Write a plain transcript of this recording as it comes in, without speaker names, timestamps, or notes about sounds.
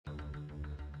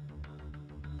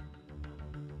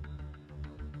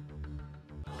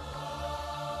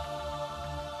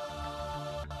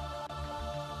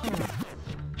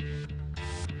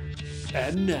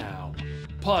And now,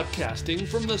 podcasting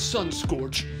from the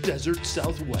sun-scorched desert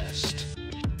Southwest,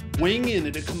 weighing in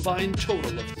at a combined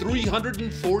total of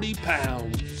 340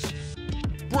 pounds,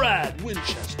 Brad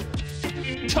Winchester,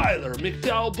 Tyler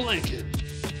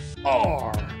McDowell-Blanken,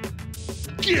 R.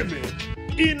 Gimmick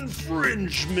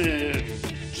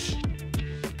Infringement.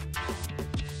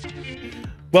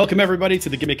 Welcome, everybody, to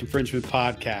the Gimmick Infringement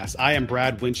Podcast. I am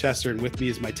Brad Winchester, and with me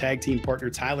is my tag team partner,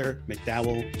 Tyler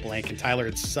McDowell-Blanken. Tyler,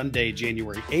 it's Sunday,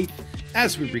 January 8th.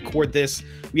 As we record this,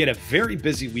 we had a very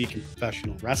busy week in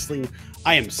professional wrestling.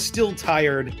 I am still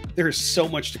tired. There is so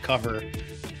much to cover.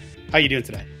 How you doing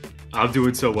today? I'm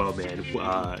doing so well, man.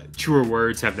 Truer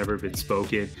words have never been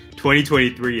spoken.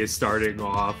 2023 is starting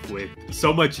off with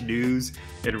so much news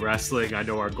in wrestling. I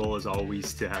know our goal is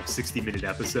always to have 60-minute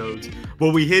episodes.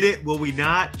 Will we hit it? Will we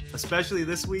not? Especially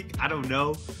this week? I don't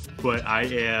know. But I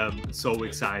am so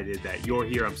excited that you're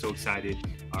here. I'm so excited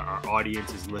our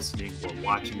audience is listening or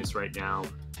watching us right now.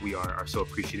 We are so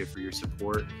appreciative for your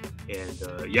support.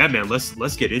 And yeah, man,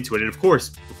 let's get into it. And of course,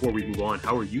 before we move on,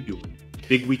 how are you doing?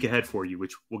 Big week ahead for you,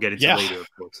 which we'll get into later, of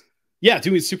course. Yeah,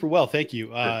 doing super well. Thank you.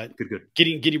 Good.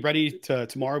 Getting ready to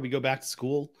tomorrow. We go back to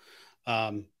school.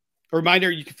 A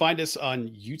reminder, you can find us on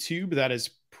YouTube. That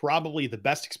is probably the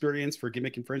best experience for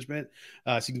Gimmick Infringement.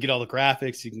 So you can get all the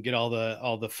graphics, you can get all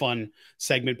the fun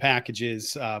segment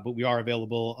packages, but we are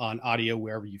available on audio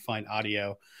wherever you find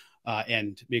audio.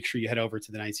 And make sure you head over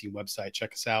to the 19 website.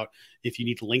 Check us out. If you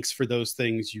need links for those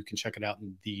things, you can check it out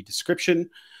in the description.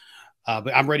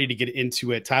 But I'm ready to get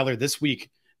into it. Tyler, this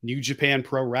week, New Japan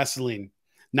Pro Wrestling.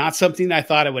 Not something I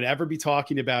thought I would ever be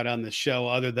talking about on the show,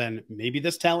 other than maybe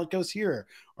this talent goes here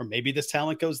or maybe this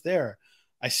talent goes there.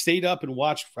 I stayed up and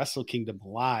watched Wrestle Kingdom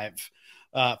live.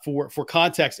 For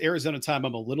context, Arizona time,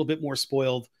 I'm a little bit more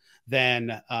spoiled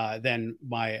than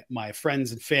my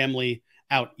friends and family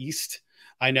out east.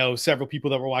 I know several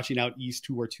people that were watching out east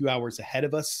who were 2 hours ahead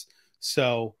of us.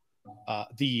 So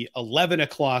the 11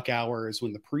 o'clock hour is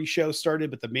when the pre-show started,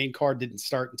 but the main card didn't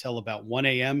start until about 1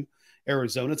 a.m.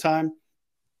 Arizona time.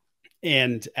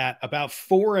 And at about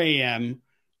 4 a.m.,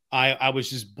 I was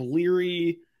just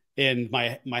bleary and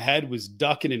my head was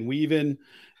ducking and weaving.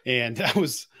 And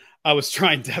I was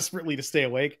trying desperately to stay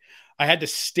awake. I had to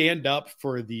stand up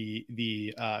for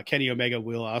the Kenny Omega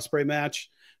Will Ospreay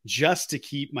match just to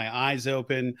keep my eyes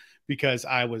open because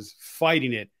I was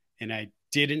fighting it and I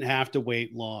didn't have to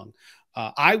wait long.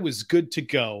 I was good to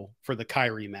go for the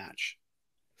Kyrie match.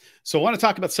 So I want to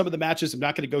talk about some of the matches. I'm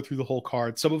not going to go through the whole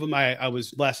card. Some of them I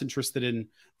was less interested in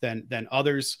than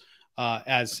others.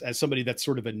 As somebody that's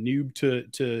sort of a noob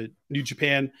to New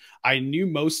Japan, I knew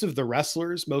most of the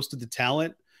wrestlers, most of the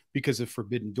talent because of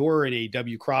Forbidden Door and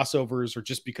AEW crossovers, or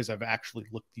just because I've actually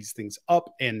looked these things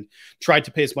up and tried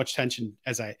to pay as much attention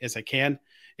as I can.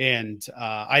 And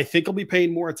I think I'll be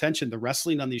paying more attention. The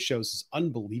wrestling on these shows is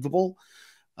unbelievable.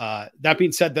 That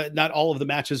being said, that not all of the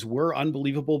matches were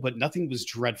unbelievable, but nothing was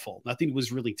dreadful. Nothing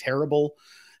was really terrible,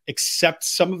 except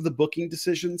some of the booking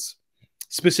decisions,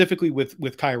 specifically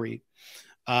with Kyrie.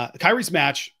 Kyrie's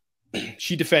match,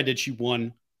 she defended, she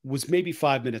won, was maybe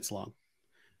 5 minutes long.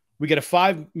 We get a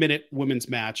 5-minute women's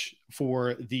match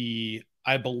for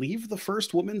I believe the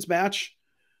first women's match,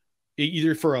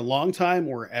 either for a long time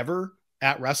or ever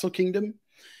at Wrestle Kingdom,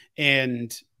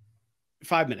 and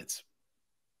 5 minutes.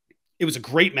 It was a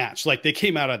great match. Like, they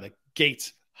came out of the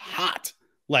gates hot,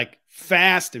 like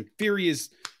fast and furious,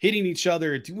 hitting each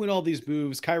other, doing all these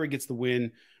moves. Kyrie gets the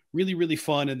win. Really, really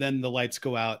fun. And then the lights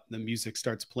go out, the music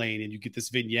starts playing, and you get this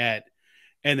vignette.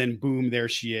 And then boom, there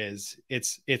she is.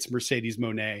 It's Mercedes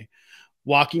Mone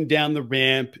walking down the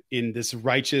ramp in this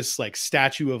righteous, like,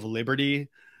 Statue of Liberty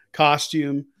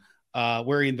costume,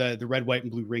 wearing the red, white,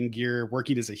 and blue ring gear,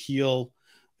 working as a heel,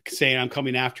 saying, "I'm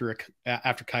coming after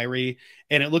Kyrie."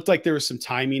 And it looked like there was some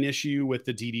timing issue with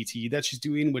the DDT that she's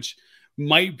doing, which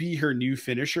might be her new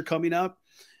finisher coming up.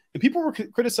 And people were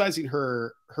criticizing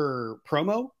her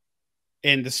promo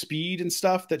and the speed and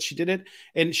stuff that she did it.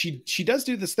 And she does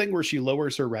do this thing where she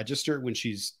lowers her register when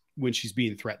she's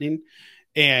being threatening.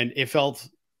 And it felt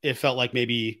like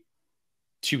maybe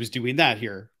she was doing that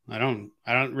here. I don't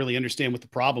really understand what the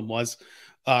problem was.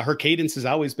 Her cadence has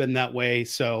always been that way.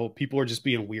 So people are just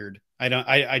being weird. I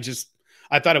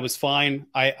thought it was fine.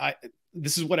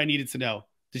 This is what I needed to know.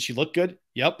 Did she look good?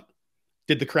 Yep.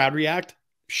 Did the crowd react?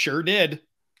 Sure did.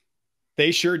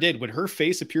 They sure did. When her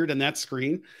face appeared on that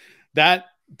screen, that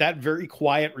very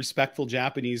quiet, respectful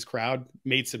Japanese crowd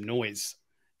made some noise.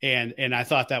 And I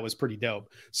thought that was pretty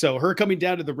dope. So her coming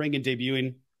down to the ring and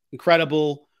debuting,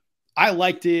 incredible. I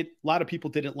liked it. A lot of people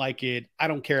didn't like it. I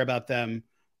don't care about them.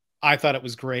 I thought it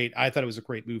was great. I thought it was a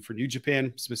great move for New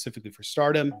Japan, specifically for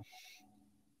Stardom.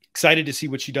 Excited to see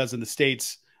what she does in the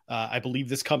States. I believe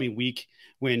this coming week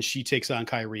when she takes on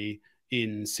Kyrie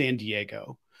in San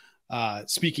Diego.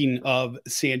 Speaking of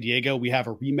San Diego, we have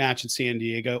a rematch in San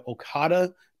Diego.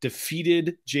 Okada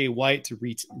defeated Jay White to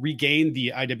regain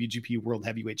the IWGP World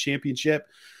Heavyweight Championship.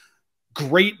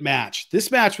 Great match.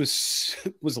 This match was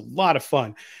a lot of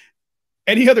fun.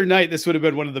 Any other night, this would have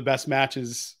been one of the best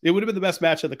matches. It would have been the best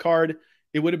match of the card.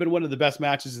 It would have been one of the best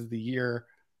matches of the year.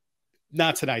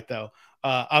 Not tonight, though.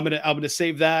 I'm gonna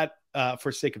save that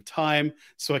for sake of time,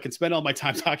 so I can spend all my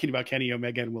time talking about Kenny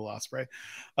Omega and Will Ospreay.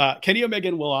 Kenny Omega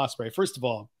and Will Ospreay. First of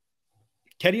all,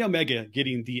 Kenny Omega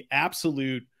getting the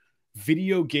absolute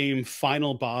video game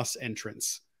final boss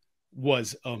entrance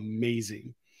was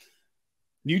amazing.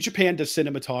 New Japan does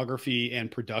cinematography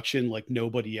and production like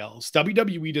nobody else.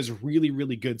 WWE does really,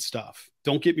 really good stuff.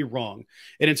 Don't get me wrong.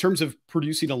 And in terms of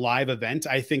producing a live event,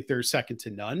 I think they're second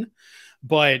to none.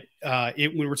 But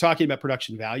when we're talking about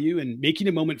production value and making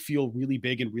a moment feel really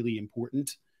big and really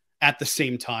important at the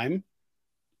same time,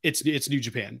 it's New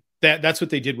Japan. That's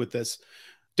what they did with this.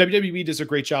 WWE does a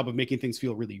great job of making things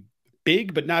feel really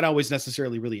big, but not always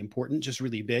necessarily really important, just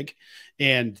really big.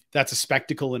 And that's a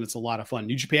spectacle and it's a lot of fun.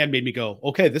 New Japan made me go,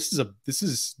 okay, this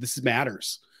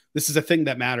matters. This is a thing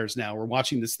that matters now. We're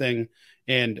watching this thing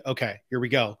and okay, here we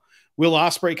go. Will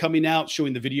Ospreay coming out,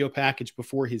 showing the video package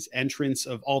before his entrance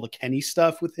of all the Kenny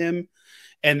stuff with him.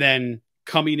 And then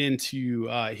coming into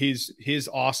his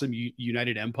awesome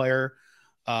United Empire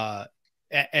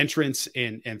entrance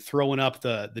and throwing up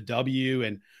the W,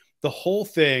 and the whole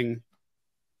thing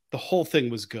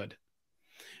was good.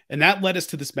 And that led us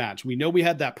to this match. We know we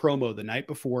had that promo the night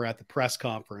before at the press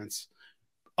conference.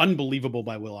 Unbelievable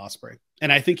by Will Ospreay.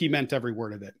 And I think he meant every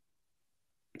word of it.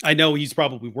 I know he's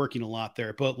probably working a lot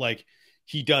there, but like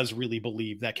he does really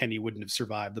believe that Kenny wouldn't have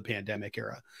survived the pandemic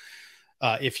era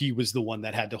if he was the one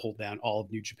that had to hold down all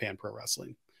of New Japan Pro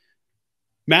Wrestling.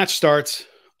 Match starts.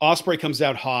 Ospreay comes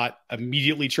out hot,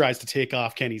 immediately tries to take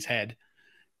off Kenny's head.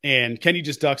 And Kenny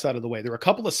just ducks out of the way. There were a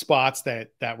couple of spots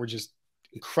that were just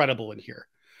incredible in here.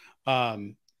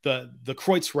 The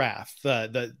Kreutz Wrath,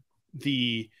 the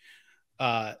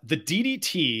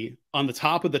DDT on the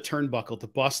top of the turnbuckle to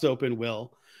bust open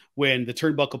Will when the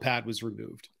turnbuckle pad was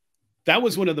removed. That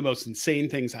was one of the most insane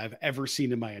things I've ever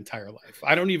seen in my entire life.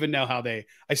 I don't even know how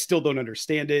I still don't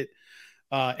understand it.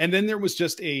 And then there was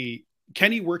just a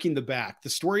Kenny working the back. The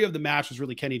story of the match was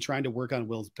really Kenny trying to work on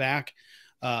Will's back.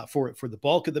 For the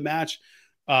bulk of the match.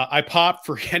 I popped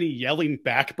for Kenny yelling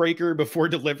backbreaker before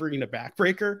delivering a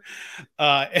backbreaker.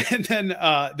 And then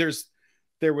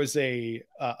there was a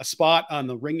spot on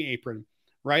the ring apron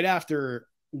right after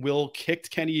Will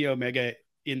kicked Kenny Omega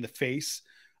in the face.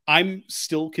 I'm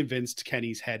still convinced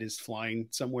Kenny's head is flying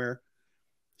somewhere.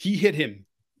 He hit him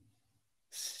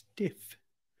stiff.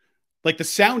 Like the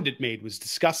sound it made was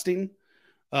disgusting.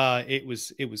 It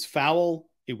was foul.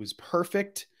 It was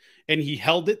perfect. And he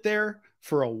held it there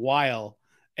for a while.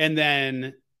 And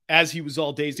then as he was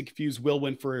all dazed and confused, Will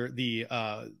went for the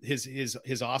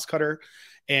his os cutter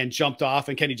and jumped off,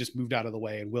 and Kenny just moved out of the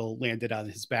way, and Will landed on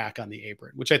his back on the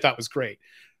apron, which I thought was great.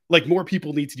 Like more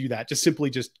people need to do that. Just simply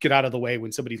just get out of the way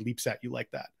when somebody leaps at you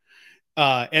like that.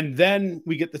 And then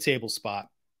we get the table spot.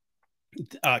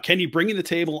 Kenny bringing the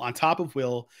table on top of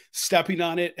Will, stepping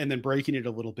on it and then breaking it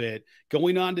a little bit,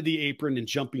 going onto the apron and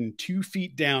jumping 2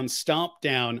 feet down, stomp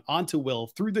down onto Will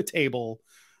through the table,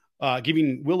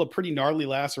 giving Will a pretty gnarly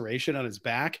laceration on his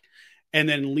back, and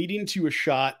then leading to a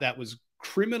shot that was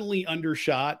criminally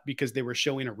undershot because they were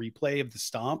showing a replay of the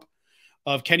stomp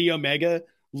of Kenny Omega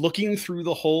looking through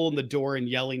the hole in the door and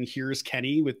yelling, "Here's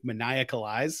Kenny," with maniacal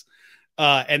eyes.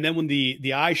 And then when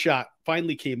the eye shot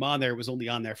finally came on there, it was only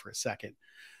on there for a second.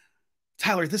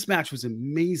 Tyler, this match was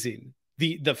amazing.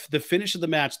 The finish of the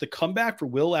match, the comeback for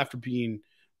Will after being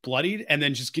bloodied and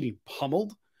then just getting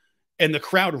pummeled, and the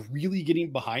crowd really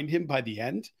getting behind him by the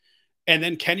end. And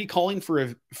then Kenny calling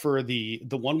for the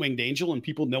one-winged angel and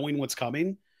people knowing what's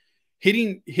coming,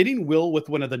 hitting Will with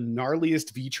one of the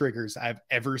gnarliest V triggers I've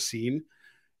ever seen.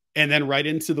 And then right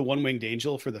into the one-winged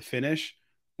angel for the finish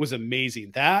was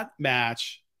amazing. That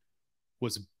match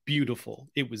was beautiful.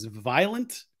 It was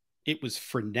violent. It was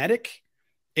frenetic.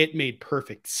 It made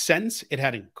perfect sense. It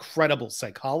had incredible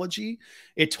psychology.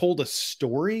 It told a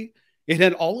story. It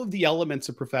had all of the elements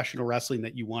of professional wrestling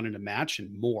that you want in a match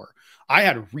and more. I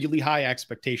had really high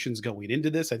expectations going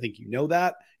into this. I think you know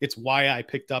that. It's why I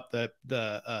picked up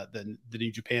the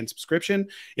New Japan subscription.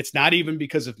 It's not even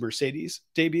because of Mercedes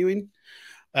debuting.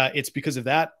 It's because of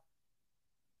that.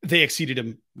 They exceeded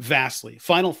him vastly.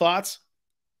 Final thoughts.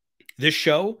 This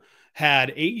show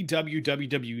had AEW,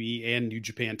 WWE, and New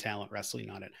Japan talent wrestling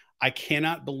on it. I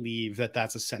cannot believe that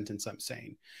that's a sentence I'm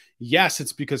saying. Yes,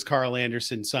 it's because Carl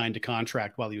Anderson signed a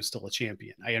contract while he was still a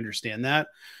champion. I understand that.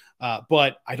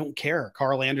 But I don't care.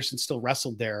 Carl Anderson still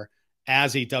wrestled there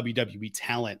as a WWE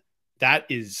talent.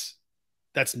 That's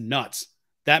nuts.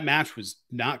 That match was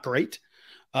not great.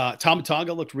 Tama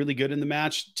Tonga looked really good in the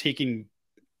match, taking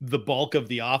the bulk of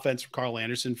the offense from Carl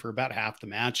Anderson for about half the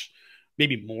match,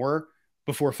 maybe more,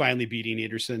 before finally beating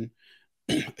Anderson.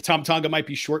 Tama Tonga might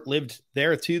be short-lived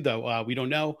there too, though. We don't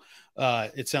know.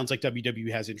 It sounds like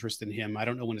WWE has interest in him. I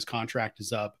don't know when his contract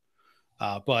is up,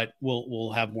 but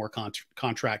we'll have more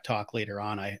contract talk later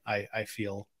on. I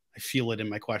feel it in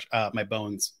my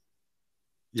bones.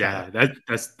 Yeah,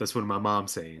 that's one of my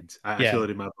mom's sayings. I feel it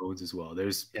in my bones as well.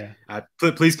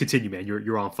 Please continue, man.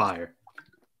 You're on fire.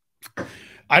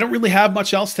 I don't really have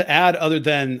much else to add other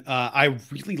than I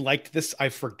really liked this. I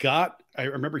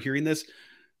remember hearing this.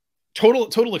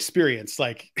 Total experience,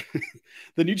 like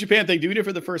the New Japan thing, doing it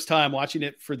for the first time, watching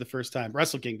it for the first time.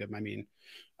 Wrestle Kingdom, I mean,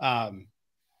 I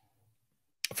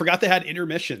forgot they had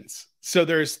intermissions, so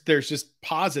there's just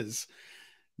pauses.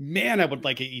 Man, I would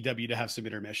like AEW to have some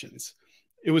intermissions.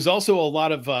 It was also a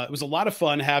lot of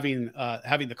fun having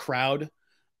the crowd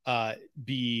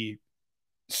be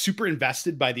super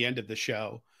invested by the end of the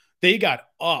show. They got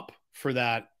up for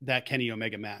that Kenny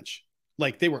Omega match,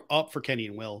 like they were up for Kenny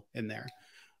and Will in there.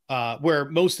 Where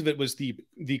most of it was the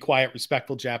quiet,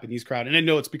 respectful Japanese crowd. And I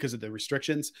know it's because of the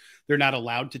restrictions. They're not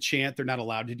allowed to chant. They're not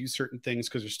allowed to do certain things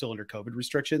because they're still under COVID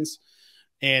restrictions.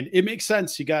 And it makes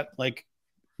sense. You got like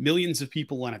millions of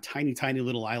people on a tiny, tiny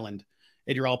little island,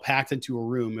 and you're all packed into a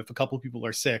room. If a couple of people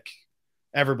are sick,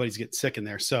 everybody's getting sick in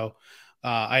there. So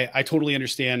I totally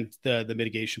understand the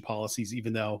mitigation policies,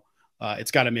 even though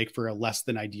it's got to make for a less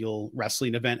than ideal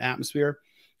wrestling event atmosphere,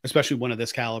 especially one of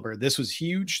this caliber. This was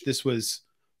huge. This was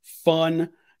fun.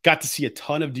 Got to see a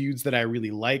ton of dudes that I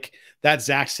really like. That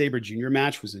Zack Sabre Jr.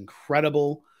 match was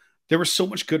incredible. There was so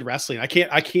much good wrestling. I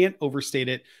can't overstate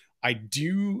it. I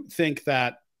do think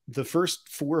that the first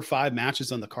 4 or 5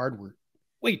 matches on the card were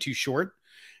way too short,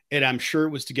 and I'm sure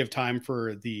it was to give time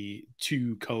for the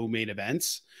 2 co-main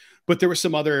events. But there were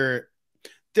some other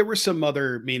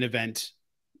main event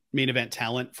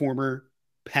talent, former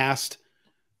past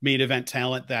main event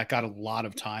talent that got a lot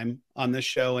of time on this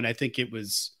show. And I think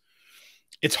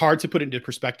it's hard to put into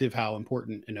perspective how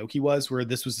important Inoki was, where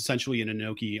this was essentially an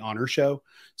Inoki honor show.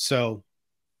 So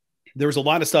there was a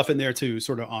lot of stuff in there to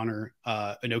sort of honor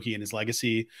Inoki and his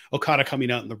legacy. Okada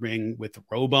coming out in the ring with the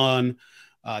robe on.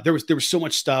 There was so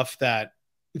much stuff that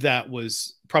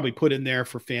was probably put in there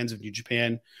for fans of New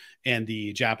Japan and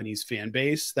the Japanese fan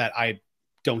base that I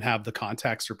don't have the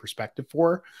context or perspective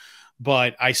for.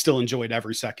 But I still enjoyed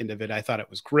every second of it. I thought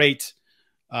it was great.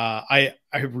 I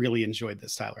really enjoyed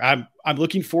this, Tyler. I'm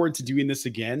looking forward to doing this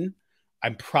again.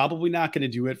 I'm probably not going to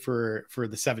do it for the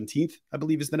 17th, I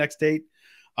believe is the next date.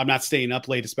 I'm not staying up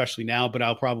late, especially now, but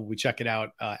I'll probably check it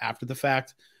out after the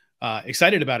fact.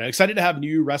 Excited about it. Excited to have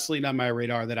new wrestling on my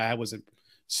radar that I wasn't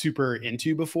super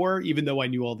into before, even though I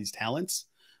knew all these talents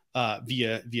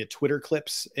via Twitter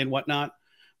clips and whatnot.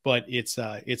 But it's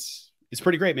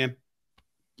pretty great, man.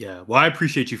 Yeah, well, I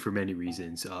appreciate you for many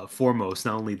reasons. Foremost,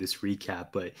 not only this recap,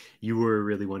 but you were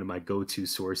really one of my go-to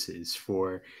sources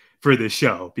for the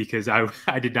show, because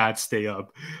I did not stay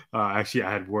up. Actually,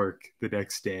 I had work the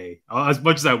next day. As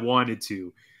much as I wanted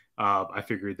to, I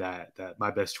figured that my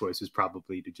best choice was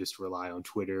probably to just rely on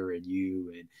Twitter and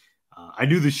you. And I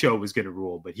knew the show was going to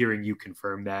rule, but hearing you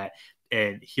confirm that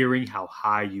and hearing how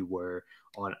high you were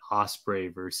on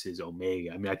Ospreay versus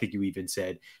Omega. I mean, I think you even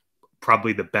said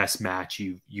probably the best match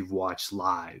you've watched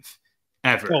live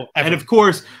ever. Oh, ever. And of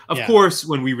course,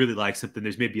 when we really like something,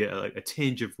 there's maybe a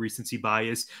tinge of recency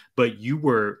bias, but you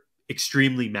were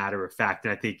extremely matter of fact.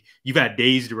 And I think you've had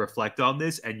days to reflect on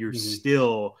this and you're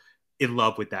still in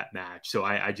love with that match. So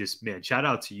I just, man, shout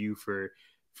out to you for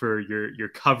your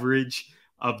coverage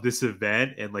of this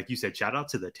event. And like you said, shout out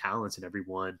to the talents and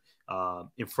everyone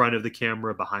in front of the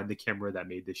camera, behind the camera that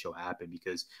made this show happen,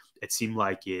 because it seemed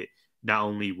like it not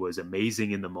only was amazing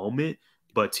in the moment,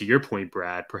 but to your point,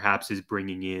 Brad, perhaps is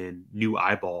bringing in new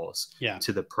eyeballs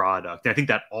to the product. And I think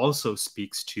that also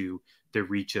speaks to the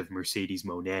reach of Mercedes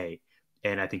Moné.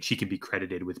 And I think she can be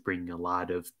credited with bringing a lot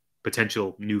of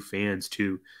potential new fans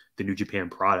to the New Japan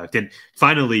product. And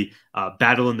finally,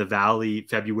 Battle in the Valley,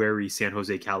 February, San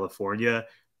Jose, California.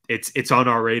 It's on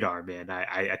our radar, man.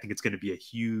 I think it's going to be a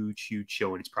huge, huge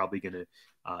show, and it's probably going to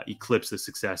eclipse the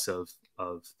success of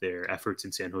their efforts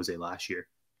in San Jose last year.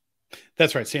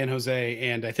 That's right, San Jose,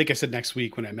 and I think I said next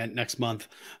week when I meant next month.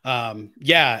 I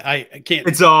can't.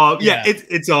 It's all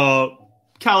it's all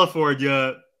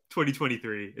California,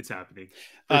 2023, it's happening.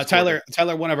 Tyler,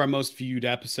 one of our most viewed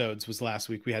episodes was last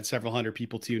week. We had several hundred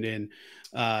people tune in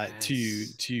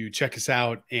to check us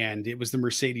out, and it was the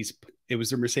Mercedes. It was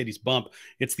the Mercedes bump.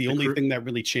 It's the only thing that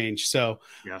really changed. So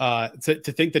to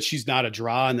think that she's not a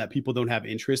draw and that people don't have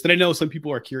interest, and I know some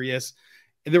people are curious.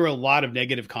 And there were a lot of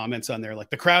negative comments on there,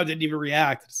 like the crowd didn't even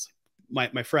react. It's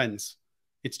like, my friends,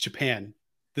 it's Japan.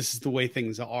 This is the way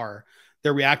things are.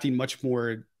 They're reacting much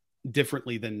more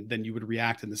differently than you would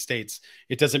react in the States.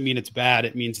 It doesn't mean it's bad.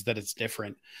 It means that it's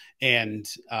different. And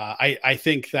I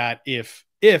think that if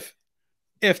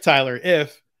Tyler,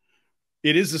 if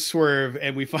it is a swerve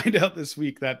and we find out this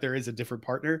week that there is a different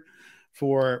partner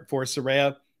for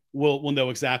Saraya, we'll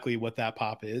know exactly what that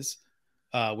pop is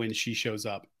when she shows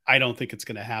up. I don't think it's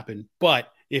going to happen,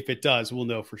 but if it does, we'll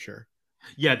know for sure.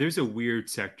 Yeah, there's a weird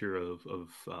sector of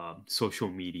social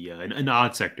media, an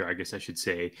odd sector, I guess I should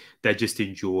say, that just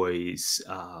enjoys,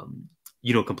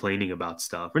 complaining about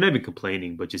stuff, or not even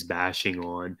complaining, but just bashing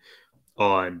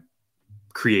on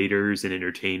creators and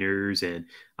entertainers. And,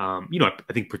 I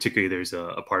think particularly there's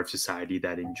a part of society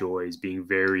that enjoys being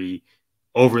very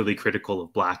overly critical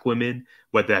of Black women,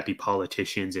 whether that be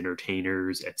politicians,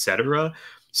 entertainers, etc.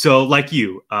 So like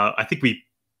you, I think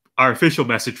our official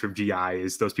message from GI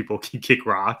is those people can kick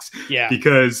rocks. Yeah.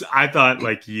 Because I thought,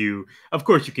 like you, of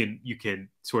course you can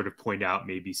sort of point out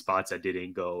maybe spots that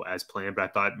didn't go as planned, but I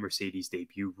thought Mercedes'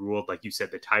 debut ruled. Like you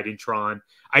said, the Titantron.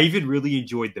 I even really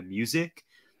enjoyed the music.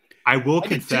 I will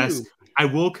confess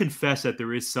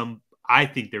that I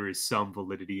think there is some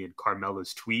validity in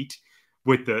Carmella's tweet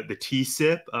with the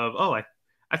T-sip of,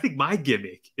 I think my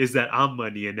gimmick is that I'm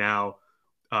money, and now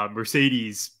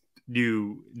Mercedes'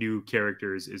 new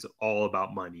characters is all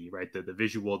about money, right? The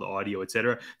visual, the audio,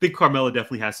 etc. I think Carmella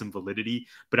definitely has some validity,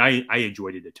 but I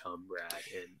enjoyed it a ton, Brad.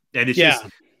 And it's just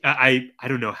I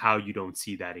don't know how you don't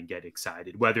see that and get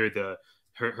excited. Whether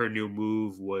her new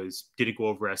move didn't go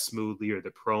over as smoothly, or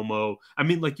the promo. I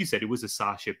mean, like you said, it was a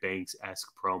Sasha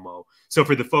Banks-esque promo. So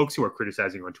for the folks who are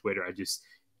criticizing on Twitter, I just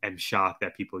am shocked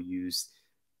that people use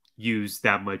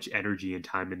that much energy and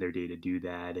time in their day to do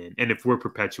that. And if we're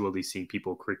perpetually seeing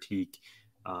people critique,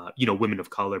 women of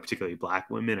color, particularly Black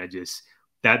women,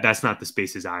 that's not the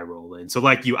spaces I roll in. So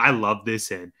like you, I love this,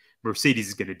 and Mercedes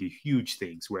is going to do huge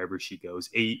things wherever she goes.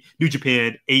 New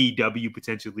Japan, AEW,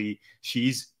 potentially.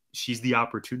 She's the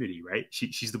opportunity, right?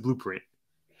 She's the blueprint.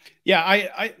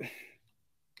 Yeah.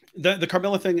 The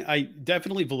Carmella thing, I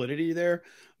definitely validity there,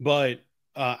 but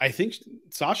I think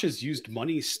Sasha's used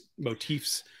money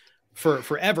motifs for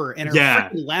forever, and her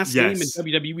last name in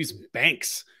WWE's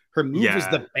Banks. Her move was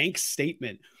the Banks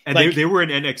statement, and they were in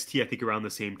NXT, I think, around the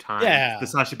same time. Yeah, the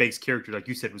Sasha Banks character, like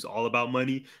you said, was all about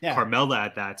money. Yeah. Carmella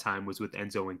at that time was with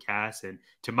Enzo and Cass, and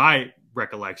to my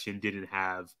recollection, didn't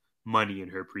have money in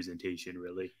her presentation,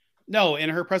 really. No,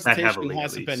 and her presentation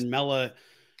hasn't been Mella.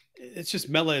 It's just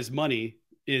Mella is money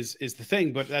is the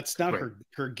thing, but that's not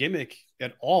her gimmick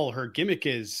at all. Her gimmick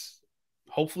is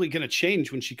hopefully going to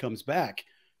change when she comes back,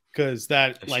 because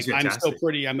that, like, I'm so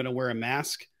pretty, I'm going to wear a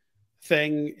mask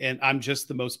thing, and I'm just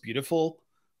the most beautiful.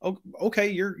 Oh, okay,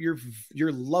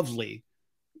 you're lovely.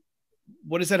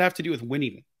 What does that have to do with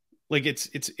winning? Like, it's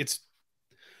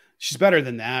she's better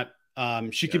than that.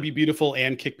 She could be beautiful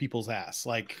and kick people's ass.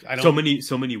 Like, I don't.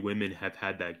 So many women have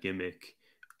had that gimmick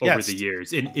over the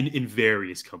years in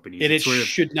various companies. And it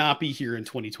should not be here in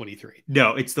 2023.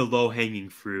 No, it's the low hanging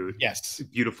fruit. Yes.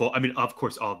 Beautiful. I mean, of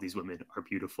course, all of these women are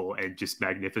beautiful and just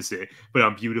magnificent, but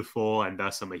I'm beautiful, and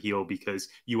thus I'm a heel because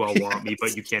you all want me,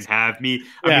 but you can't have me.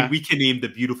 I mean, we can name the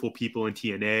beautiful people in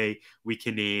TNA. We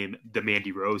can name the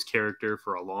Mandy Rose character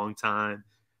for a long time.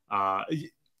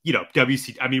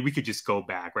 WC, I mean, we could just go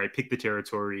back, right? Pick the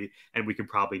territory, and we can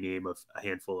probably name a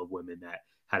handful of women that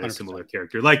had a 100%. Similar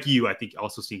character. Like you, I think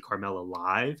also seeing Carmella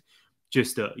live,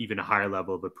 just even a higher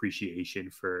level of appreciation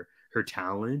for her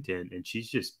talent. And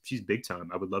she's big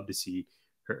time. I would love to see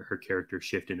her character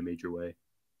shift in a major way.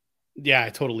 Yeah, I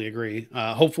totally agree.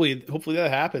 Hopefully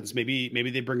that happens. Maybe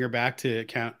they bring her back to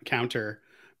counter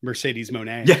Mercedes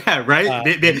Mone. Yeah, right.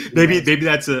 Maybe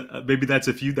that's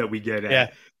a feud that we get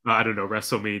at, I don't know,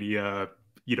 WrestleMania,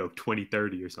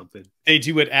 2030 or something. They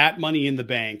do it at Money in the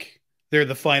Bank. They're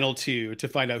the final two to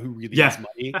find out who really has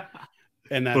money.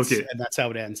 And that's how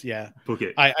it ends. Yeah. Book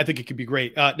it. I think it could be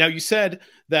great. Now, you said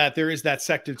that there is that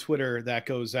sect of Twitter that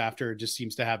goes after, just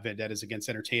seems to have vendettas against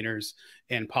entertainers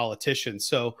and politicians.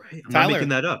 So I'm not making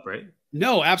that up, right?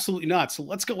 No, absolutely not. So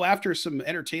let's go after some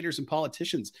entertainers and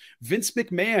politicians. Vince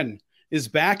McMahon is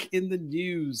back in the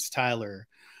news, Tyler.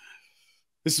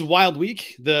 This is a wild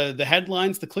week. The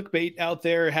headlines, the clickbait out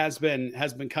there has been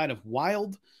kind of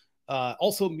wild.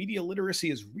 Also, media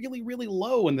literacy is really, really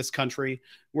low in this country,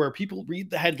 where people read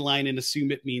the headline and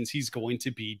assume it means he's going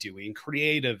to be doing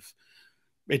creative.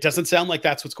 It doesn't sound like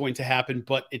that's what's going to happen,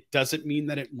 but it doesn't mean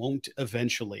that it won't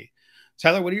eventually.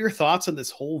 Tyler, what are your thoughts on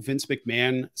this whole Vince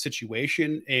McMahon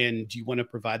situation? And do you want to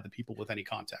provide the people with any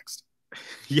context?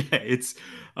 Yeah, it's.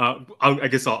 I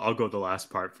guess I'll go the last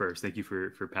part first. Thank you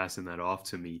for passing that off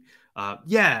to me.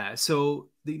 Yeah, so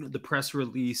the press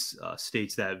release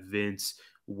states that Vince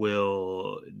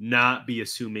will not be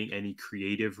assuming any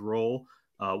creative role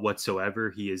whatsoever.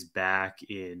 He is back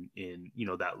in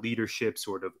that leadership,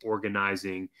 sort of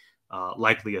organizing,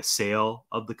 likely a sale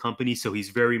of the company. So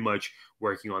he's very much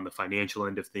working on the financial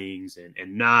end of things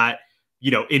and not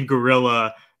in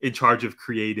guerrilla, in charge of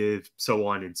creative, so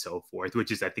on and so forth,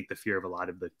 which is, I think, the fear of a lot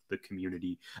of the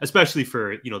community, especially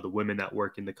for, the women that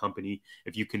work in the company.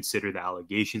 If you consider the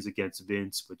allegations against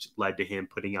Vince, which led to him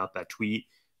putting out that tweet,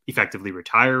 effectively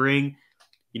retiring,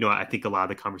 I think a lot of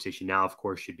the conversation now, of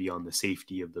course, should be on the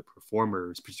safety of the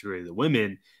performers, particularly the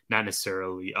women, not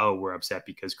necessarily, oh, we're upset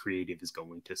because creative is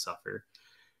going to suffer.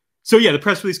 So yeah, the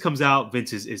press release comes out.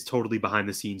 Vince is totally behind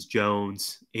the scenes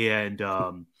Jones. And,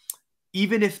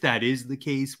 even if that is the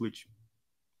case, which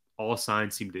all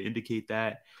signs seem to indicate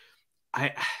that,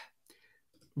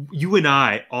 you and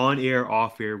I, on air,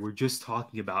 off air, were just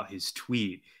talking about his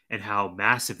tweet and how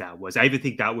massive that was. I even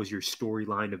think that was your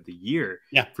storyline of the year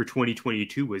for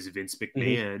 2022 was Vince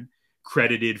McMahon,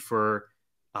 credited for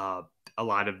a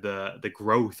lot of the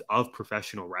growth of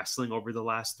professional wrestling over the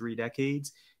last 3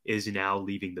 decades, is now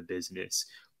leaving the business.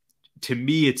 To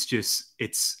me, it's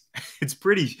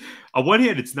pretty, on one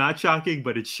hand, it's not shocking,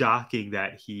 but it's shocking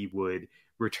that he would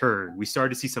return. We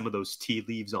started to see some of those tea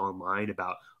leaves online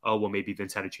about, oh, well, maybe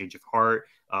Vince had a change of heart.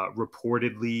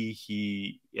 Reportedly,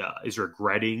 he is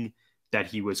regretting that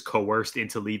he was coerced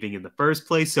into leaving in the first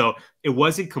place. So it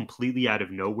wasn't completely out of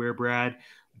nowhere, Brad,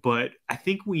 but I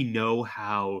think we know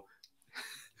how,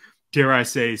 dare I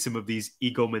say, some of these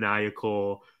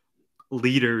egomaniacal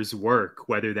leaders work,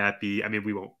 whether that be, I mean,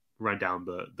 we won't run down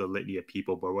the litany of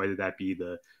people, but whether that be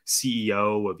the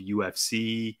CEO of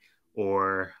UFC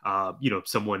or,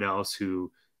 someone else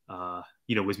who,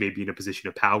 was maybe in a position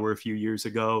of power a few years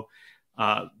ago.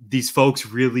 These folks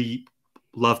really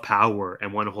love power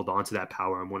and want to hold on to that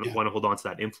power and want to hold on to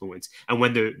that influence. And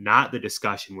when they're not the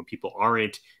discussion, when people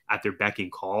aren't at their beck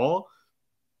and call,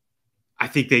 I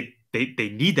think they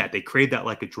need that. They crave that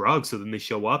like a drug. So then they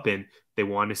show up and they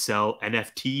want to sell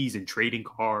NFTs and trading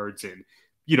cards and,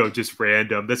 just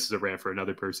random. This is a rant for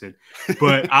another person,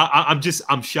 but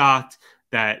I'm shocked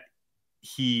that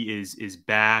he is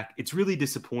back. It's really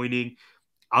disappointing.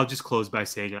 I'll just close by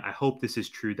saying I hope this is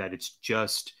true, that it's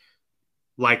just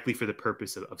likely for the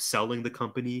purpose of selling the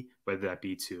company, whether that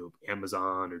be to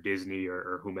Amazon or Disney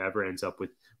or whomever ends up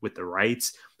with the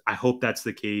rights. I hope that's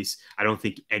the case. I don't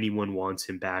think anyone wants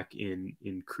him back in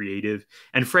creative.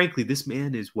 And frankly, this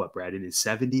man is what, Brad, in his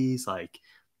 70s? Like,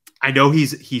 I know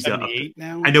he's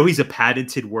now. I know he's a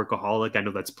patented workaholic. I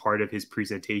know that's part of his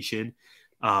presentation.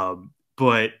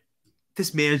 But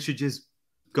this man should just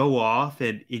go off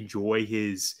and enjoy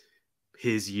his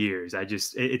years.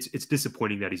 It's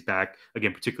disappointing that he's back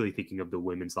again, particularly thinking of the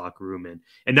women's locker room and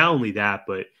not only that,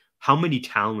 but how many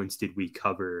talents did we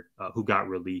cover who got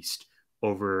released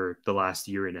over the last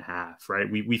year and a half,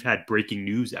 right? We've had breaking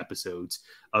news episodes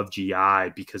of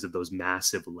GI because of those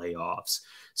massive layoffs.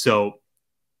 So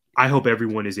I hope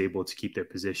everyone is able to keep their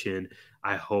position.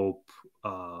 I hope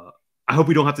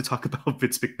we don't have to talk about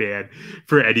Vince McMahon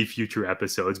for any future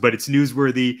episodes, but it's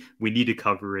newsworthy. We need to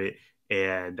cover it.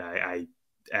 And I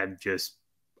am just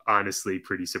honestly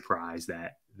pretty surprised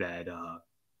that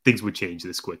things would change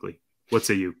this quickly. What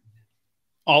say you?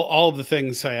 All of the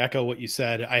things, I echo what you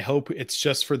said. I hope it's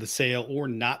just for the sale or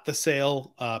not the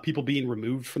sale. People being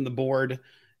removed from the board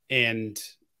and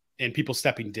people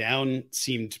stepping down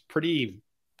seemed pretty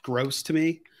gross to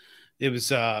me. It was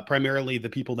primarily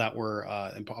the people that were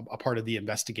a part of the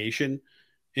investigation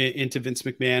into Vince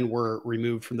McMahon were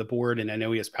removed from the board, and I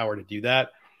know he has power to do that.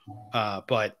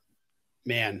 But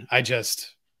man,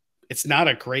 it's not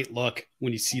a great look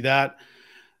when you see that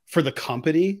for the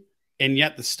company, and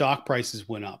yet the stock prices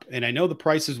went up. And I know the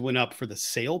prices went up for the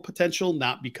sale potential,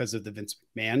 not because of the Vince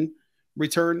McMahon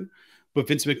return, but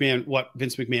what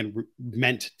Vince McMahon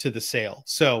meant to the sale.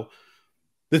 So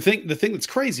the thing that's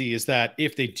crazy is that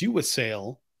if they do a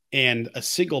sale and a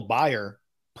single buyer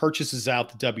purchases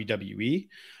out the WWE,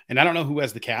 and I don't know who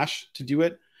has the cash to do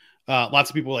it. Lots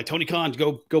of people are like, Tony Khan,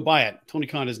 go buy it. Tony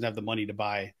Khan doesn't have the money to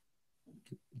buy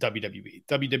WWE.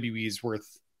 WWE is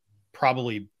worth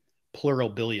probably plural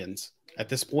billions at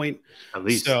this point. At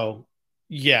least. So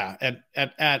Yeah,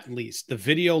 at least the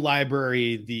video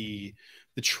library, the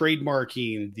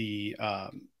trademarking, the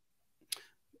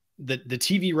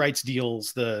TV rights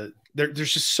deals,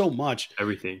 there's just so much.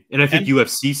 Everything. And I think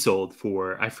UFC sold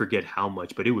for, I forget how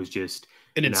much, but it was just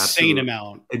an insane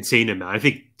amount. Insane amount. I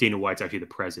think Dana White's actually the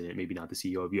president, maybe not the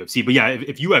CEO of UFC. But yeah,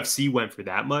 if UFC went for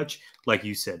that much, like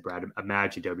you said, Brad,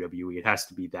 imagine WWE. It has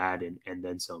to be that and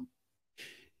then some.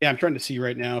 Yeah, I'm trying to see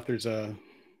right now if there's a.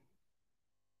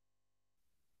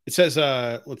 It says,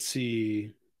 let's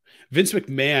see, Vince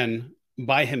McMahon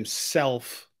by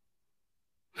himself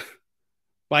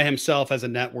has a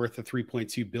net worth of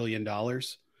 $3.2 billion.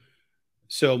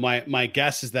 So my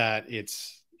guess is that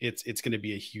it's going to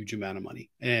be a huge amount of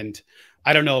money. And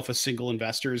I don't know if a single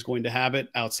investor is going to have it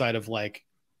outside of like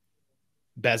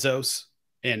Bezos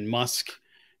and Musk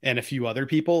and a few other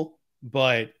people,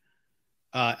 but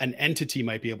an entity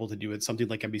might be able to do it. Something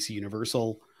like NBC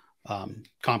Universal,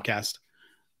 Comcast.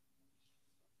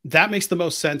 That makes the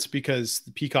most sense because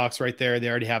the Peacock's right there. They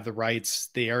already have the rights.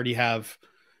 They already have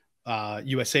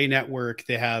USA Network.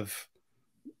 They have.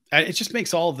 It just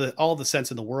makes all the sense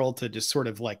in the world to just sort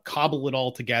of like cobble it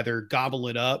all together, gobble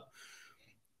it up.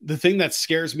 The thing that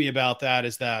scares me about that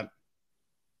is that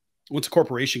once a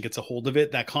corporation gets a hold of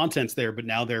it, that content's there, but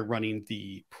now they're running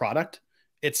the product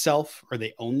itself, or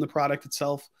they own the product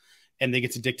itself, and they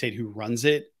get to dictate who runs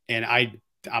it. And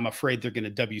I'm afraid they're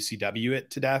going to WCW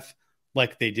it to death,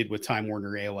 like they did with Time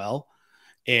Warner AOL.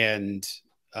 And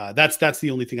that's the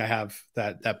only thing I have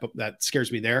that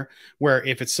scares me there, where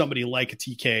if it's somebody like a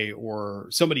TK or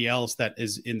somebody else that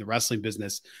is in the wrestling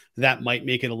business, that might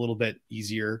make it a little bit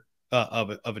easier of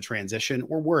a transition,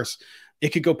 or worse, it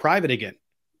could go private again.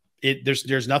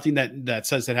 There's nothing that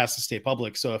says it has to stay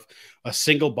public. So if a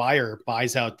single buyer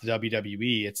buys out the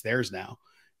WWE, it's theirs now.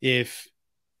 If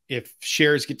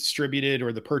shares get distributed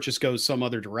or the purchase goes some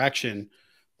other direction,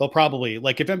 they'll probably,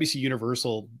 like if NBC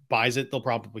Universal buys it, they'll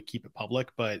probably keep it public,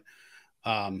 but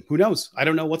who knows? I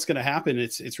don't know what's going to happen.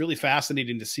 It's really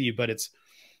fascinating to see, but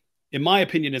in my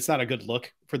opinion, it's not a good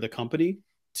look for the company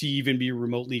to even be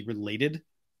remotely related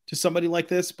to somebody like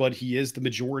this, but he is the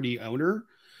majority owner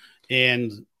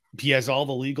and he has all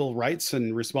the legal rights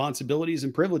and responsibilities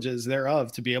and privileges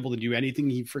thereof to be able to do anything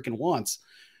he freaking wants.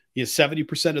 He has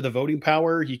 70% of the voting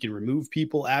power. He can remove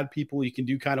people, add people. He can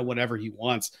do kind of whatever he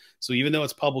wants. So even though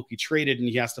it's publicly traded and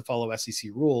he has to follow SEC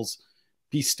rules,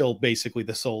 he's still basically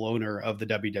the sole owner of the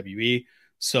WWE.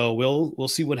 So we'll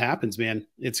see what happens, man.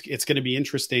 It's going to be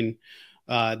interesting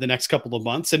the next couple of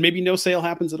months, and maybe no sale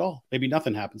happens at all. Maybe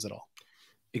nothing happens at all.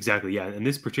 Exactly, yeah, and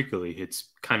this particularly hits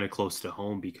kind of close to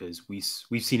home because we've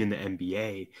seen in the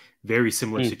NBA very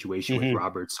similar situation with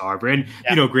Robert Sarver, and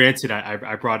you know, granted,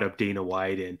 I brought up Dana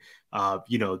White and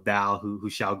you know, Val, who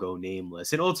shall go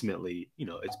nameless, and ultimately, you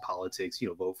know, it's politics. You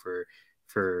know, vote for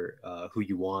who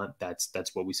you want.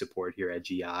 That's what we support here at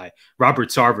GI.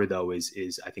 Robert Sarver, though,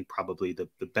 is I think probably the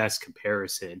best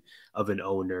comparison of an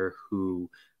owner who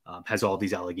has all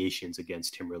these allegations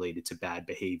against him related to bad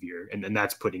behavior, and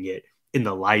that's putting it in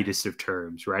the lightest of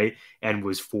terms, right? And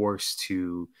was forced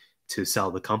to sell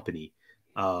the company.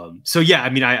 So yeah, I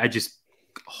mean, I just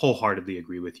wholeheartedly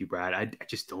agree with you, Brad. I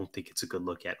just don't think it's a good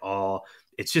look at all.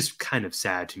 It's just kind of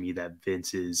sad to me that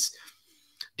Vince's,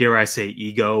 dare I say,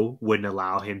 ego wouldn't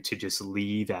allow him to just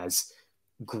leave as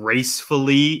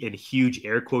gracefully, in huge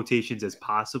air quotations, as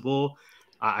possible.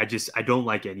 I don't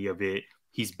like any of it.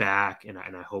 He's back, and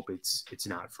I hope it's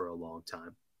not for a long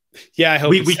time. Yeah, I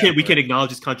hope we can acknowledge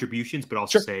his contributions, but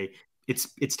also say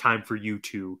it's time for you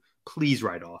to please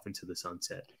ride off into the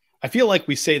sunset. I feel like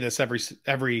we say this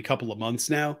every couple of months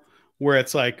now, where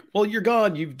it's like, well, you're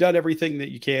gone. You've done everything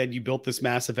that you can. You built this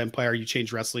massive empire. You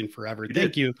changed wrestling forever.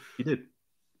 Thank you. You did.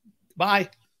 Bye.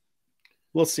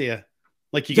 We'll see you.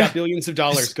 Like, you got billions of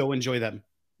dollars. Go enjoy them.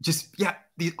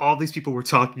 All these people we're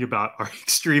talking about are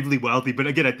extremely wealthy. But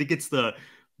again, I think it's the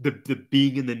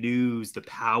being in the news, the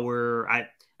power.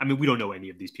 I mean, we don't know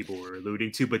any of these people we're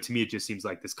alluding to, but to me, it just seems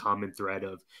like this common thread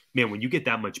of, man, when you get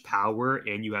that much power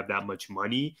and you have that much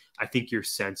money, I think your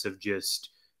sense of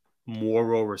just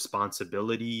moral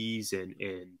responsibilities and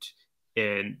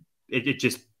it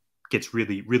just gets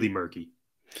really, really murky.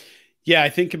 Yeah, I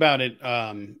think about it.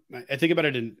 I think about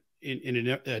it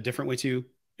in a different way too,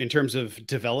 in terms of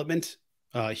development,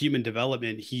 human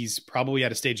development. He's probably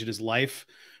at a stage in his life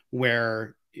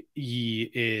where he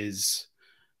is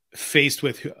faced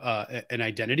with an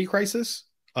identity crisis,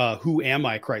 who am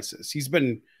I crisis. He's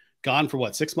been gone for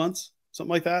what, 6 months, something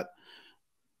like that.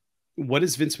 What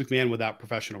is Vince McMahon without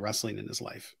professional wrestling in his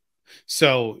life?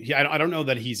 So I don't know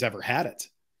that he's ever had it.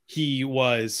 He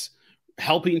was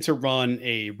helping to run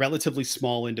a relatively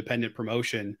small independent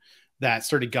promotion that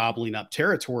started gobbling up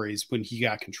territories when he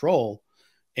got control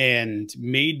and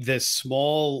made this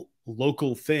small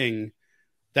local thing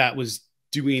that was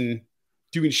doing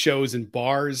shows in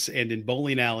bars and in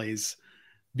bowling alleys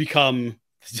become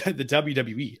the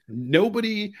WWE.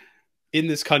 Nobody in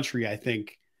this country, I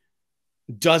think,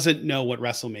 doesn't know what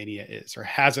WrestleMania is or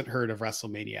hasn't heard of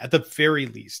WrestleMania at the very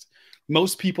least.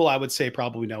 Most people, I would say,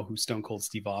 probably know who Stone Cold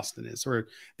Steve Austin is, or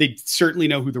they certainly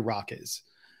know who The Rock is.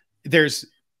 There's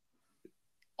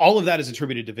all of that is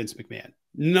attributed to Vince McMahon.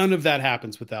 None of that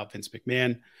happens without Vince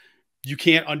McMahon. You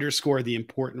can't underscore the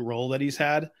important role that he's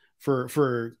had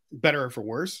for better or for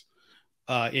worse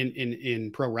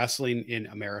in pro wrestling in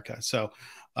America. So,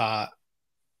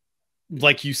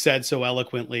 like you said so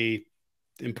eloquently,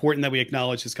 important that we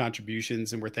acknowledge his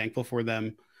contributions and we're thankful for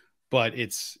them. But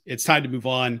it's time to move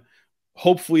on.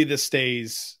 Hopefully, this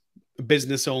stays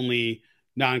business only,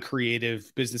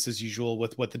 non-creative, business as usual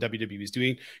with what the WWE is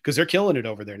doing, because they're killing it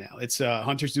over there now. It's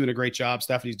Hunter's doing a great job.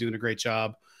 Stephanie's doing a great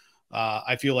job.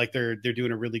 I feel like they're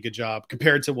doing a really good job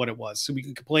compared to what it was. So we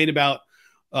can complain about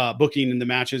booking in the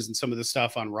matches and some of the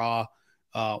stuff on Raw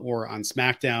or on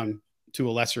SmackDown to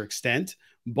a lesser extent,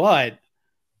 but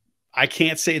I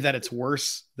can't say that it's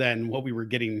worse than what we were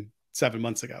getting 7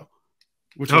 months ago,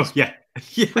 which was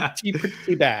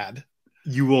pretty bad.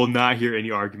 You will not hear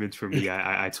any arguments from me.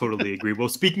 I totally agree. Well,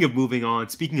 speaking of moving on,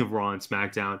 speaking of Raw and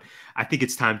SmackDown, I think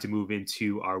it's time to move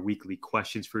into our weekly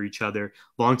questions for each other.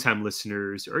 Longtime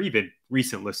listeners, or even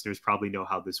recent listeners, probably know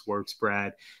how this works,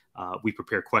 Brad. We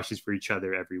prepare questions for each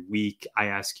other every week. I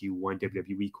ask you one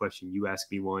WWE question, you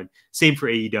ask me one. Same for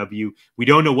AEW. We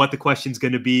don't know what the question's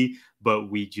going to be, but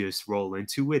we just roll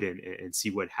into it and see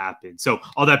what happens. So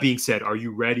all that being said, are you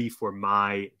ready for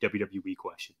my WWE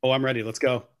question? Oh, I'm ready. Let's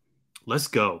go. Let's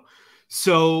go.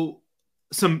 So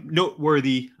some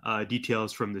noteworthy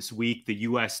details from this week. The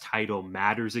U.S. title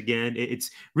matters again. It's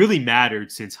really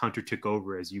mattered since Hunter took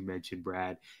over, as you mentioned,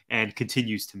 Brad, and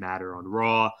continues to matter on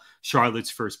Raw. Charlotte's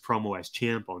first promo as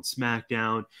champ on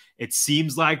SmackDown. It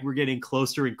seems like we're getting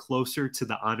closer and closer to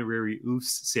the honorary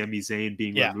oofs, Sami Zayn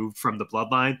being removed from the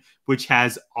bloodline, which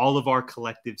has all of our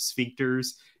collective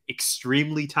sphincters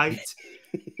extremely tight.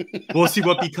 We'll see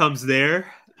what becomes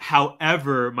there.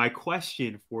 However, my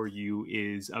question for you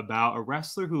is about a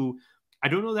wrestler who I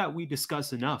don't know that we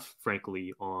discuss enough,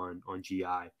 frankly, on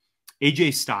GI.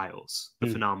 AJ Styles, the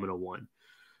phenomenal one.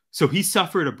 So he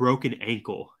suffered a broken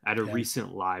ankle at a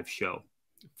recent live show.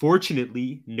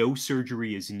 Fortunately, no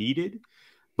surgery is needed,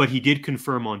 but he did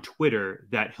confirm on Twitter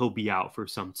that he'll be out for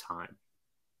some time.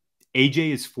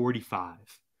 AJ is 45.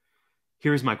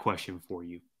 Here's my question for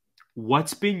you.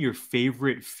 What's been your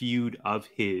favorite feud of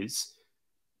his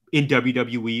in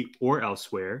WWE or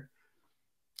elsewhere?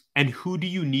 And who do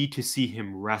you need to see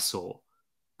him wrestle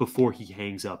before he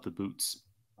hangs up the boots?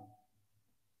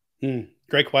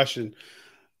 Great question.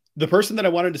 The person that I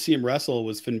wanted to see him wrestle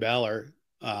was Finn Balor.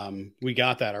 We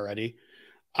got that already.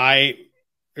 I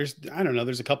don't know.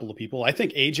 There's a couple of people. I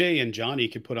think AJ and Johnny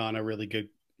could put on a really good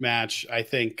match. I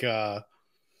think, trying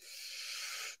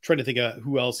to think of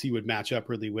who else he would match up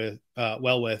really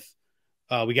well with.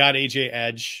 We got AJ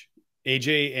Edge.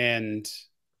 AJ and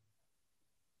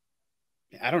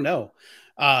I don't know.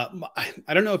 I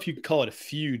don't know if you could call it a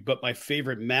feud, but my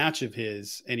favorite match of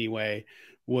his anyway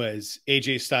was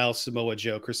AJ Styles, Samoa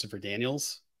Joe, Christopher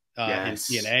Daniels in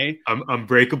TNA.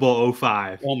 Unbreakable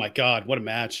 05. Oh my God, what a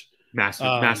match.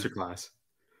 Masterclass.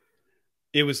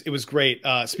 It was great.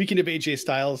 Speaking of AJ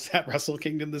Styles at Wrestle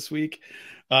Kingdom this week,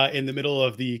 in the middle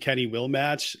of the Kenny Will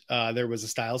match, there was a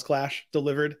Styles clash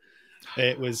delivered.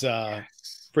 It was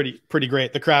pretty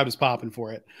great. The crowd was popping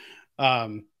for it.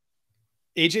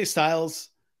 AJ Styles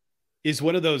is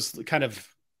one of those kind of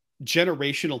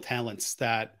generational talents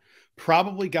that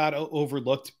probably got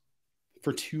overlooked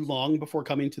for too long before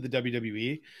coming to the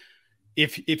WWE.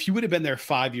 If he would have been there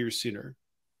 5 years sooner,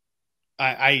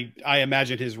 I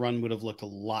imagine his run would have looked a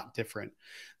lot different.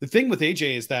 The thing with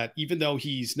AJ is that even though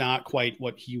he's not quite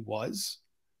what he was,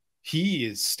 he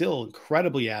is still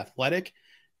incredibly athletic,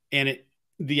 and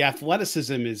the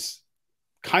athleticism is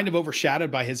kind of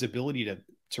overshadowed by his ability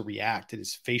to react, and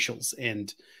his facials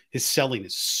and his selling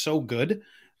is so good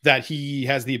that he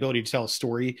has the ability to tell a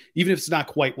story, even if it's not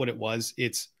quite what it was.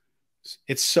 It's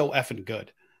so effing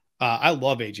good. I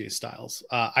love AJ Styles.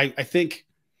 I think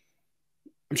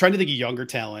I'm trying to think of younger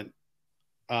talent.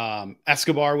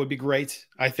 Escobar would be great.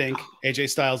 I think AJ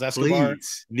Styles, Escobar.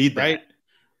 Please. Need that.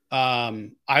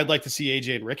 Right? I'd like to see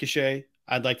AJ and Ricochet.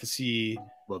 I'd like to see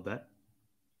Love that.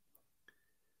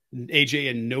 AJ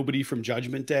and nobody from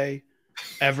Judgment Day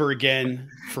ever again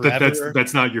forever.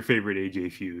 That's not your favorite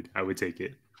AJ feud. I would take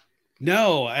it.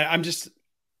 No,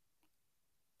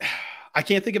 I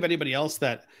can't think of anybody else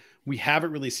that we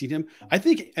haven't really seen him. I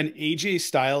think an AJ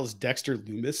Styles Dexter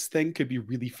Loomis thing could be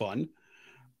really fun.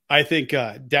 I think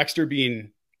Dexter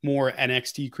being more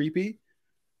NXT creepy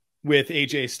with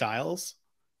AJ Styles,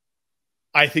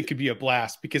 I think could be a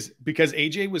blast because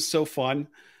AJ was so fun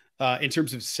in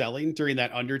terms of selling during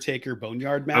that Undertaker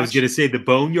Boneyard match. I was going to say the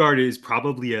Boneyard is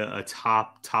probably a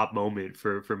top moment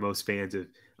for most fans of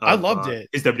I loved it.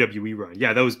 His WWE run.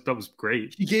 Yeah, that was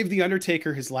great. He gave the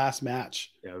Undertaker his last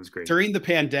match. Yeah, it was great during the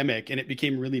pandemic, and it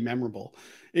became really memorable,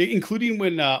 including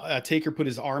when Taker put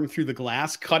his arm through the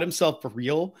glass, cut himself for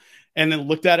real, and then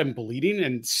looked at him bleeding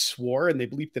and swore, and they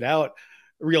bleeped it out,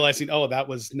 realizing, oh, that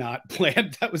was not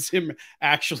planned. That was him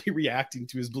actually reacting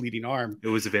to his bleeding arm. It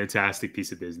was a fantastic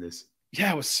piece of business.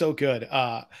 Yeah, it was so good.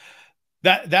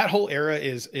 That whole era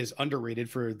is underrated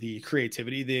for the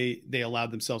creativity they allowed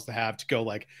themselves to have to go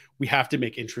like, we have to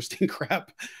make interesting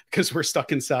crap because we're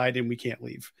stuck inside and we can't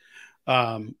leave.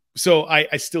 So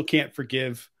I still can't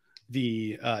forgive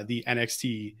the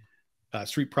NXT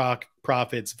Street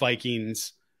Profits,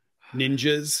 Vikings,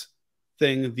 Ninjas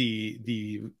thing.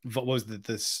 What was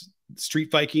the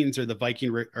Street Vikings or the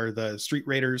Viking or the Street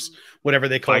Raiders, whatever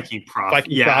they call Viking Profits.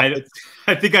 Yeah,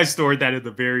 I think I stored that in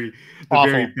the very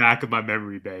back of my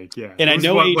memory bank. Yeah, and I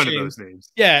know one AJ, of those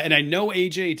names. Yeah, and I know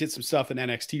AJ did some stuff in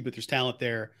NXT, but there's talent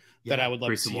there that I would love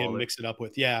Grayson to see him Waller. mix it up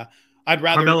with. Yeah, I'd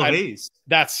rather Carmelo Hayes.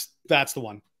 That's the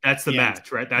one. That's the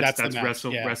match, right? That's the match,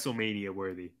 WrestleMania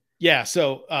worthy. Yeah.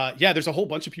 So there's a whole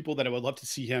bunch of people that I would love to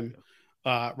see him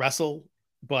wrestle,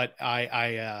 but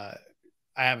I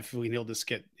have a feeling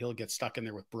he'll get stuck in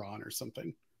there with Braun or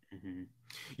something. Mm-hmm.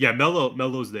 Yeah,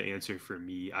 Melo's the answer for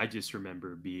me. I just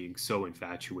remember being so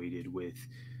infatuated with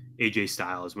AJ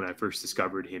Styles when I first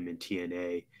discovered him in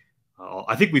TNA.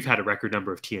 I think we've had a record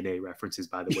number of TNA references,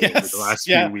 by the way, over the last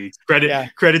few weeks.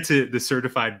 Credit to the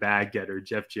certified bag getter,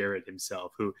 Jeff Jarrett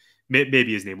himself, who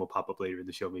maybe his name will pop up later in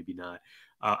the show, maybe not.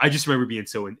 I just remember being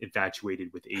so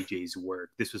infatuated with AJ's work.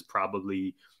 This was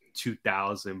probably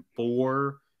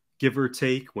 2004, give or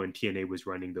take, when TNA was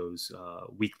running those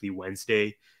weekly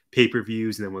Wednesday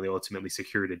pay-per-views, and then when they ultimately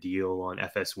secured a deal on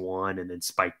FS1 and then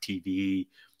Spike TV,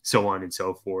 so on and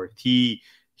so forth.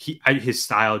 His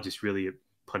style just really,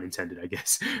 pun intended, I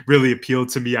guess, really appealed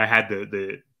to me. I had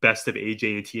the Best of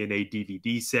AJ and TNA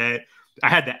DVD set. I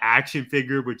had the action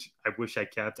figure, which I wish I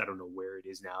kept. I don't know where it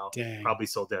is now. Dang. Probably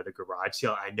sold at a garage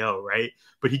sale. I know, right?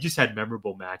 But he just had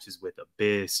memorable matches with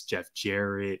Abyss, Jeff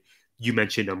Jarrett. You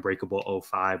mentioned Unbreakable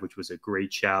 05, which was a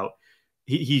great shout.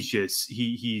 He's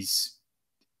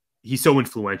so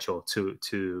influential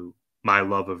to my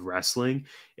love of wrestling.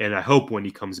 And I hope when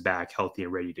he comes back healthy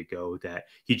and ready to go, that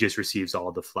he just receives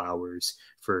all the flowers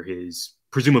for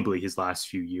presumably his last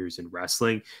few years in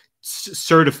wrestling.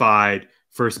 Certified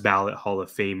first ballot Hall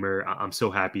of Famer. I'm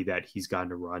so happy that he's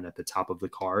gotten a run at the top of the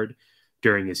card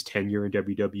during his tenure in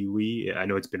WWE. I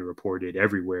know it's been reported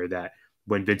everywhere that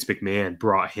when Vince McMahon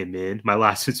brought him in, my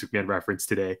last Vince McMahon reference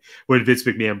today, when Vince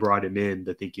McMahon brought him in,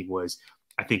 the thinking was,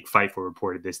 I think Fightful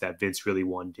reported this, that Vince really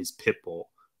wanted his pit bull.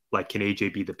 Like, can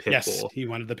AJ be the pit bull? Yes, he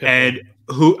wanted the pit bull. And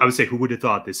who would have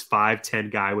thought this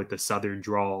 5'10" guy with the Southern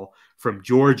drawl from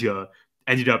Georgia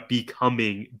ended up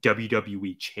becoming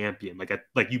WWE champion?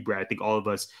 Like you, Brad, I think all of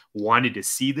us wanted to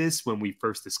see this when we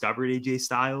first discovered AJ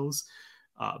Styles.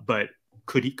 But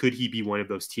could he be one of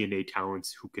those TNA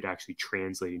talents who could actually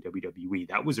translate in WWE?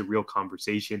 That was a real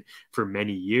conversation for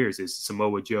many years, is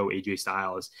Samoa Joe, AJ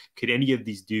Styles. Could any of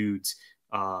these dudes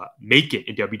make it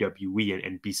in WWE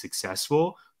and be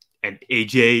successful? And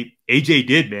AJ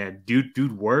did, man.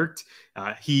 Dude worked.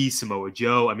 Samoa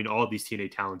Joe. I mean, all of these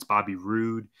TNA talents, Bobby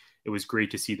Roode. It was great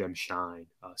to see them shine.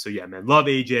 So yeah, man, love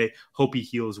AJ. Hope he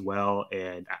heals well.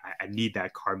 And I need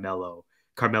that Carmelo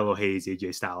Hayes,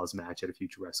 AJ Styles match at a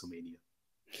future WrestleMania.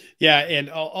 Yeah, and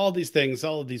all these things,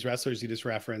 all of these wrestlers you just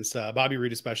referenced, Bobby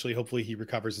Roode especially, hopefully he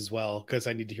recovers as well, because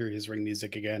I need to hear his ring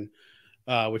music again,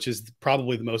 which is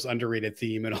probably the most underrated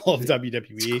theme in all of WWE.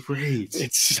 It's great.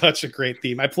 It's such a great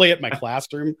theme. I play it in my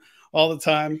classroom all the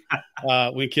time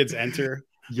when kids enter.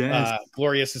 Yes.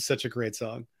 Glorious is such a great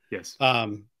song. Yes.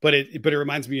 But it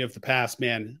reminds me of the past,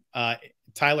 man.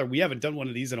 Tyler, we haven't done one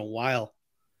of these in a while,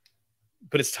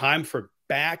 but it's time for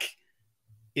Back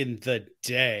in the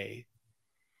Day.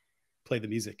 Play the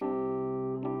music.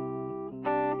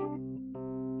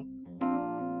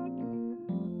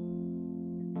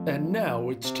 And now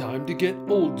it's time to get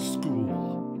old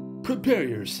school. Prepare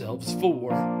yourselves for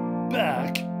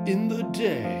Back in the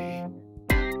Day.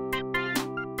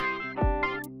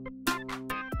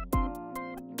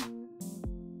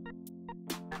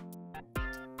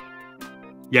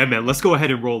 Yeah, man, let's go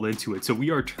ahead and roll into it. So we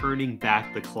are turning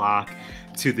back the clock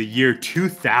to the year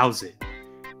 2000.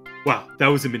 Wow, that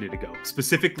was a minute ago.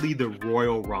 Specifically, the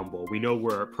Royal Rumble. We know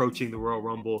we're approaching the Royal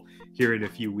Rumble here in a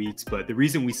few weeks, but the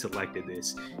reason we selected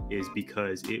this is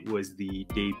because it was the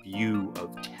debut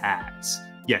of Tazz.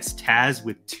 Yes, Tazz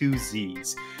with 2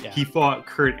 Z's. Yeah. He fought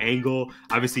Kurt Angle.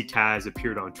 Obviously, Tazz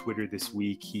appeared on Twitter this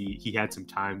week. He had some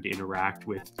time to interact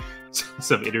with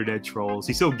some internet trolls.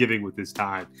 He's so giving with his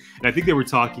time. And I think they were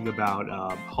talking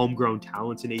about homegrown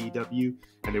talents in AEW,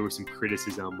 and there was some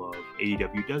criticism of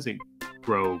AEW doesn't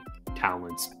grow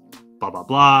talents, blah, blah,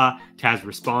 blah. Tazz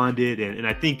responded, and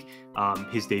I think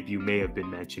his debut may have been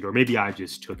mentioned, or maybe I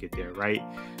just took it there, right?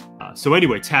 So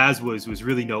anyway, Tazz was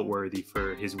really noteworthy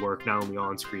for his work, not only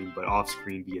on screen, but off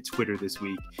screen via Twitter this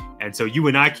week. And so you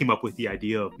and I came up with the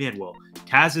idea of, man, well,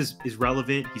 Tazz is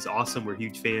relevant. He's awesome. We're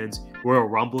huge fans. Royal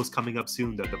Rumble is coming up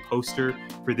soon. The poster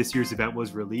for this year's event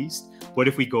was released. What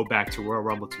if we go back to Royal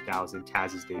Rumble 2000,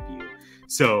 Tazz's debut?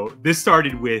 So this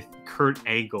started with Kurt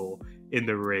Angle in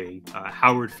the ring,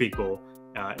 Howard Finkel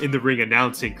in the ring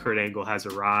announcing Kurt Angle has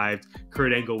arrived.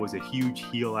 Kurt Angle was a huge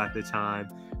heel at the time.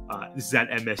 This is at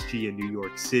MSG in New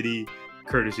York City.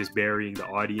 Kurt is just burying the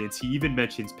audience. He even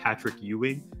mentions Patrick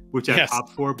Ewing, which I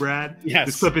popped for, Brad. Yes.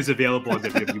 This clip is available on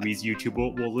WWE's YouTube.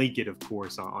 We'll link it, of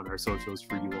course, on our socials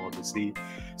for you all to see.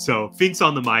 So Fink's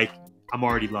on the mic. I'm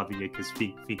already loving it because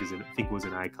Fink was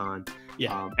an icon.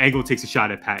 Yeah. Angle takes a shot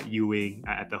at Pat Ewing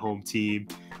at the home team.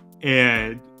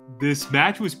 And this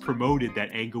match was promoted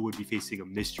that Angle would be facing a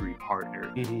mystery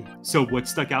partner. So what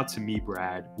stuck out to me,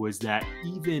 Brad, was that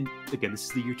even, again, this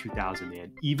is the year 2000,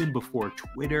 man, even before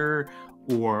Twitter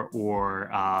or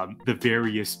the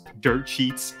various dirt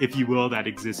sheets, if you will, that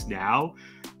exist now,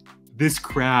 this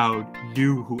crowd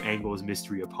knew who Angle's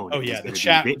mystery opponent was. Oh yeah,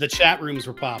 the chat rooms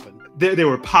were popping. They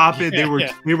were popping.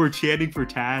 Yeah, they were chanting for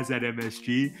Tazz at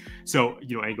MSG. So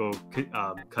Angle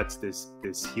cuts this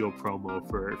heel promo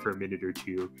for a minute or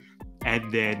two,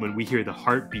 and then when we hear the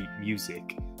heartbeat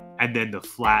music, and then the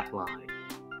flat line,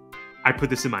 I put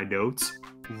this in my notes: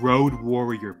 Road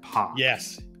Warrior pop.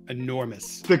 Yes,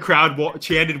 enormous. The crowd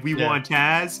chanted, "We want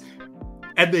Tazz."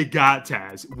 And they got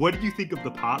Tazz. What did you think of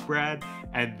the pop, Brad?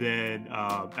 And then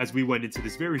as we went into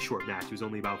this very short match, it was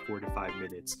only about 4 to 5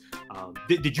 minutes.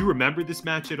 Did you remember this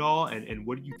match at all? And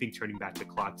what did you think turning back the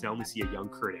clock to not only see a young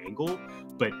Kurt Angle,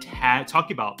 but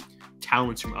talking about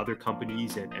talents from other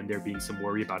companies and there being some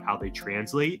worry about how they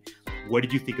translate? What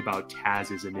did you think about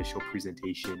Tazz's initial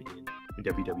presentation in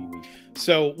WWE?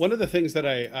 So one of the things that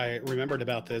I remembered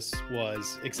about this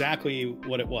was exactly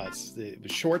what it was. It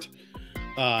was short.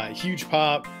 Huge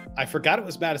pop. I forgot it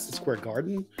was Madison Square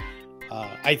Garden.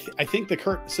 I think the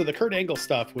Kurt Angle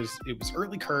stuff was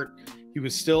early Kurt.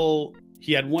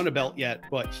 He hadn't won a belt yet,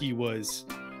 but he was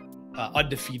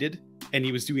undefeated, and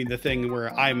he was doing the thing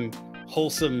where I'm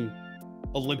wholesome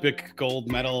Olympic gold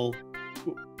medal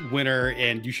winner,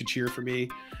 and you should cheer for me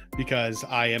because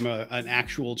I am an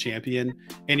actual champion.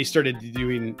 And he started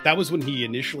doing, that was when he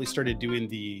initially started doing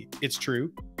the it's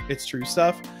true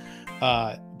stuff.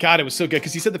 God, it was so good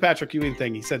because he said the Patrick Ewing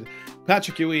thing. He said,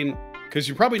 Patrick Ewing, because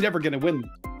you're probably never going to win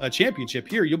a championship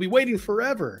here. You'll be waiting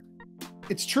forever.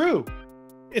 It's true.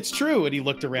 It's true. And he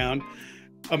looked around.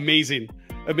 Amazing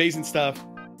stuff.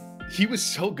 He was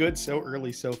so good, so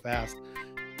early, so fast.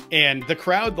 And the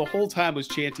crowd the whole time was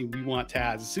chanting, "We want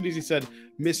Tazz." As soon as he said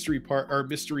mystery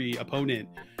opponent,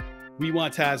 "We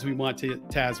want Tazz, we want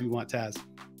Tazz, we want Tazz."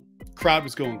 Crowd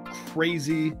was going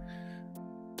crazy.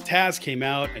 Tazz came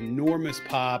out, enormous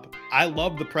pop. I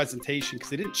love the presentation because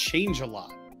they didn't change a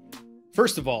lot.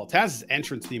 First of all, Tazz's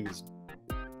entrance theme is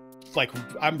like,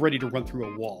 I'm ready to run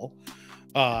through a wall.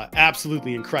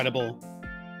 Absolutely incredible.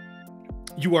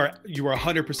 You are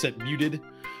 100% muted.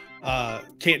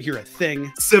 Can't hear a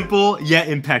thing. Simple yet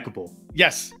impeccable.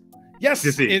 Yes.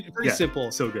 Pretty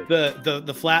simple. So good.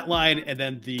 The flat line and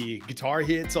then the guitar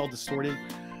hits all distorted.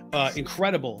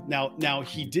 Incredible. Now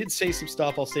he did say some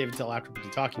stuff. I'll save it until after we're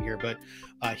talking here, but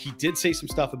he did say some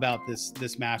stuff about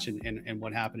this match and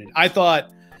what happened. And I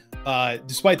thought,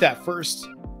 despite that first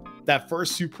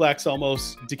suplex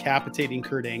almost decapitating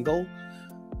Kurt Angle,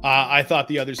 I thought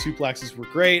the other suplexes were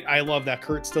great. I love that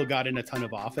Kurt still got in a ton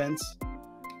of offense,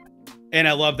 and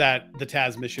I love that the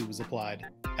Tazz mission was applied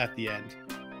at the end.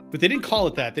 But they didn't call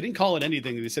it that. They didn't call it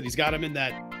anything. They said he's got him in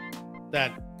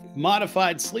that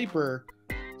modified sleeper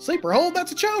hold.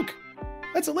 That's a choke.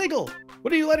 That's illegal.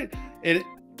 What are you letting? And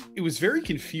it was very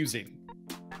confusing.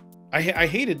 I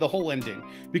hated the whole ending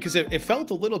because it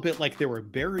felt a little bit like they were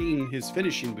burying his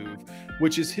finishing move,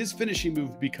 which is his finishing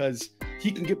move because he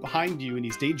can get behind you and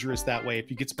he's dangerous that way. If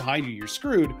he gets behind you, you're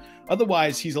screwed.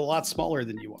 Otherwise, he's a lot smaller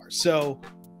than you are. So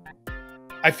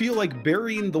I feel like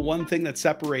burying the one thing that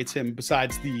separates him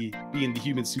besides being the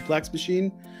human suplex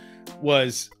machine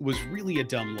was really a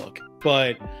dumb look.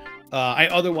 But I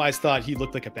otherwise thought he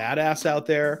looked like a badass out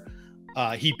there.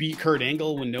 He beat Kurt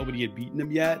Angle when nobody had beaten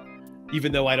him yet,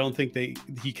 even though I don't think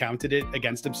he counted it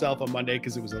against himself on Monday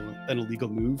because it was an illegal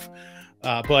move.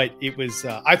 But it was,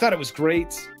 I thought it was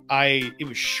great. It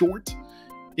was short.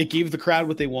 It gave the crowd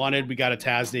what they wanted. We got a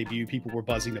Tazz debut. People were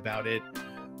buzzing about it.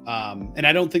 And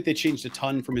I don't think they changed a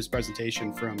ton from his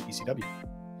presentation from ECW.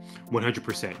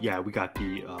 100%. Yeah, we got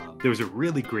there was a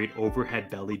really great overhead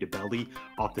belly to belly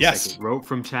off the Yes. second rope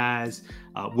from Tazz.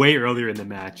 Way earlier in the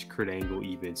match, Kurt Angle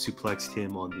even suplexed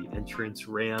him on the entrance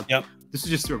ramp. Yep. This is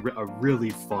just a really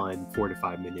fun 4 to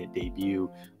 5 minute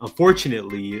debut.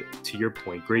 Unfortunately, to your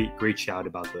point, great shout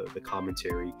about the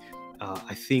commentary.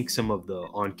 I think some of the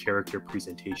on-character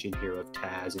presentation here of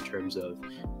Tazz in terms of,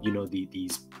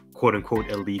 these quote-unquote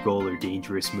illegal or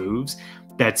dangerous moves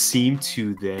that seem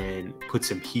to then put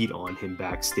some heat on him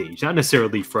backstage. Not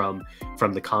necessarily from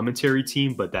the commentary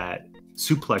team, but that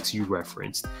suplex you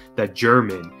referenced, that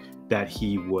German that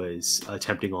he was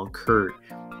attempting on Kurt.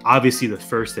 Obviously, the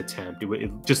first attempt,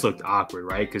 it just looked awkward,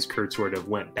 right? Because Kurt sort of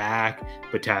went back,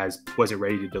 but Tazz wasn't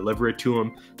ready to deliver it to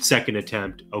him. Second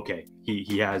attempt, okay,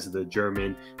 he has the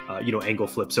German, Angle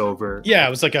flips over. Yeah, it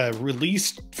was like a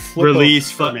release.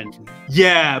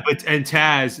 Yeah, and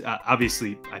Tazz,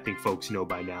 obviously, I think folks know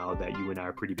by now that you and I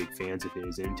are pretty big fans of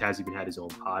his, and Tazz even had his own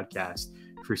podcast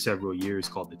for several years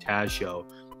called The Tazz Show.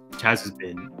 Tazz has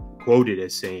been quoted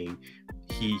as saying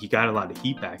he got a lot of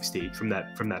heat backstage from that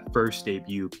first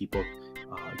debut. People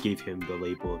gave him the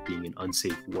label of being an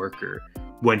unsafe worker,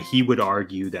 when he would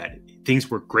argue that things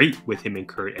were great with him and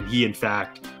Kurt, and he, in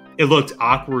fact, it looked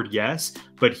awkward, yes,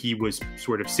 but he was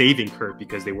sort of saving Kurt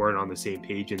because they weren't on the same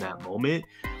page in that moment.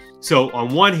 So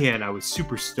on one hand, I was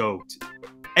super stoked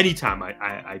anytime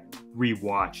I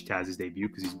rewatch Tazz's debut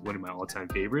because he's one of my all-time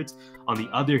favorites. On the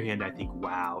other hand, I think,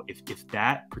 wow, if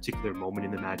that particular moment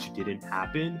in the match didn't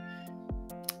happen,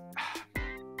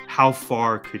 how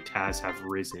far could Tazz have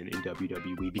risen in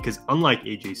WWE? Because unlike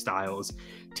AJ Styles,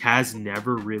 Tazz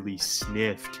never really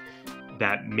sniffed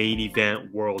that main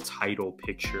event world title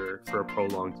picture for a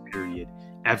prolonged period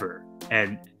ever.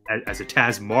 And as a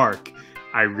Tazz mark,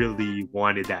 I really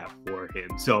wanted that for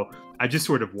him. So I just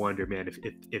sort of wonder, man, if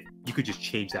you could just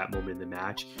change that moment in the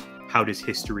match, how does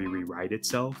history rewrite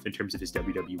itself in terms of his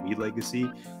WWE legacy?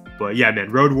 But yeah,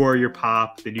 man, Road Warrior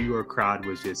pop. The New York crowd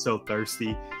was just so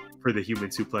thirsty for the human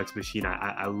suplex machine.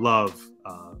 I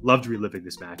loved reliving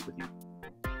this match with you.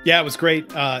 Yeah, it was great.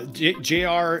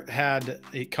 JR had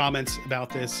comments about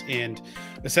this, and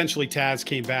essentially Tazz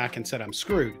came back and said, "I'm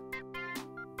screwed."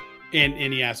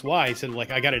 And he asked why. He said,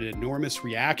 I got an enormous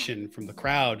reaction from the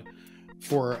crowd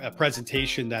for a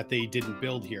presentation that they didn't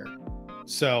build here.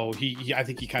 So I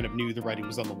think he kind of knew the writing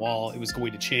was on the wall. It was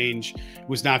going to change. It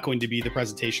was not going to be the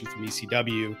presentation from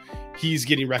ECW. He's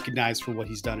getting recognized for what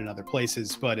he's done in other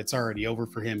places, but it's already over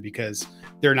for him because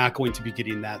they're not going to be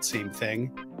getting that same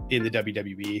thing in the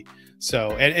WWE.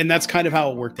 So, and that's kind of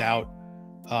how it worked out.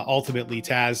 Ultimately,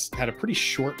 Tazz had a pretty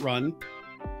short run,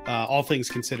 all things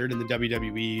considered, in the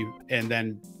WWE, and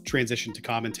then transitioned to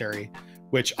commentary,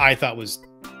 which I thought was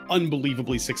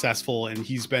unbelievably successful. And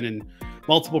he's been in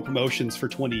multiple promotions for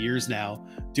 20 years now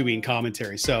doing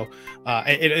commentary. So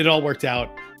it all worked out.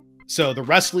 So the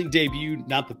wrestling debut,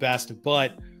 not the best,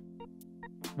 but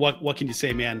what can you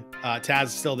say, man? Tazz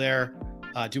is still there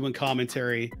doing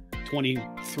commentary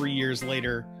 23 years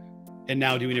later, and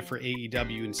now doing it for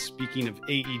AEW. And speaking of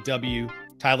AEW,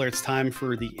 Tyler, it's time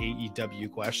for the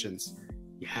AEW questions.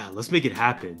 Yeah, let's make it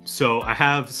happen. So I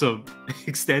have some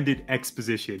extended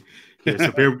exposition here,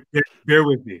 so bear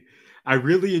with me. I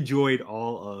really enjoyed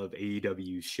all of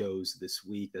AEW's shows this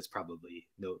week. That's probably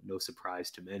no surprise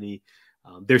to many.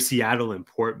 Their Seattle and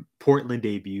Portland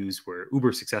debuts were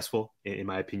uber successful, in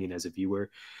my opinion, as a viewer.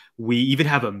 We even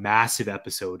have a massive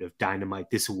episode of Dynamite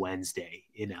this Wednesday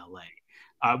in LA.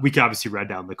 We can obviously run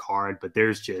down the card, but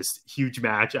there's just huge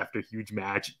match after huge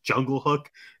match. Jungle Hook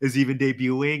is even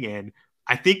debuting, and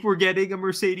I think we're getting a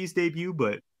Mercedes debut,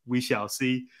 but we shall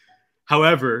see.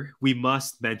 However, we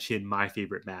must mention my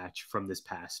favorite match from this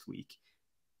past week.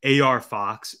 AR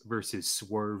Fox versus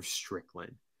Swerve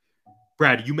Strickland.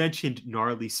 Brad, you mentioned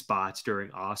gnarly spots during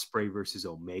Ospreay versus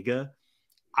Omega.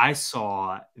 I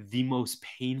saw the most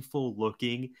painful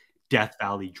looking Death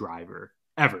Valley driver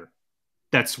ever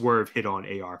that Swerve hit on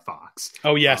AR Fox.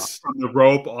 Oh, yes. From the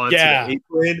rope onto the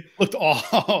apron. Looked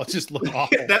awful. Just looked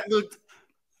awful. That looked,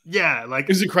 like, it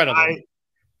was incredible.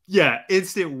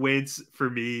 Instant wins for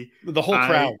me. The whole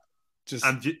crowd.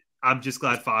 I'm just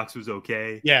glad Fox was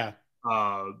okay. Yeah.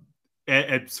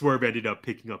 and Swerve ended up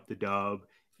picking up the dub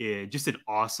in just an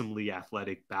awesomely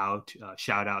athletic bout.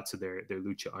 Shout out to their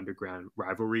Lucha Underground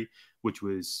rivalry, which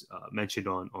was mentioned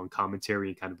on commentary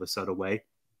in kind of a subtle way.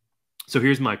 So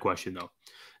here's my question, though.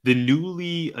 The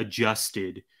newly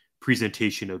adjusted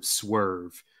presentation of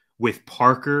Swerve with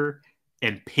Parker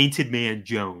and Painted Man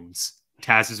Jones,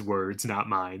 Tazz's words, not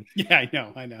mine. Yeah,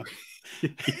 I know.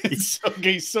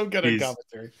 He's so good at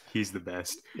commentary. He's the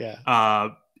best. Yeah.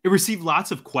 It received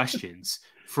lots of questions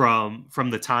from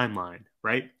the timeline,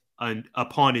 right? And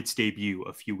upon its debut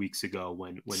a few weeks ago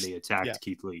when they attacked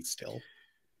Keith Lee. Still.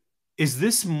 Is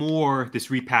this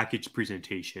repackaged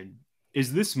presentation,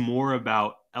 is this more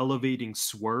about elevating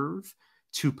Swerve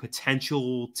to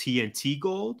potential TNT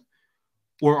gold?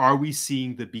 Or are we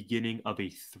seeing the beginning of a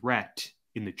threat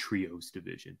in the trios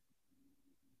division?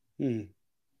 I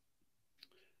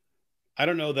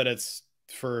don't know that it's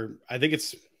I think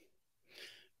it's,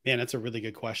 man, that's a really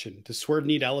good question. Does Swerve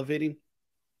need elevating?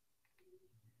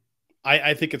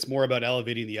 I think it's more about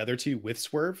elevating the other two with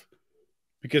Swerve,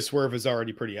 because Swerve is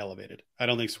already pretty elevated. I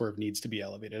don't think Swerve needs to be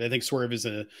elevated. I think Swerve is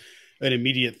an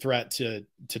immediate threat to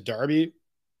Darby.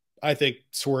 I think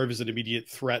Swerve is an immediate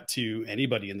threat to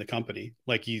anybody in the company.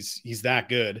 Like he's that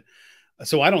good.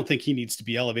 So I don't think he needs to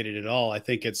be elevated at all. I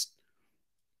think it's,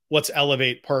 let's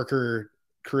elevate Parker,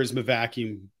 Charisma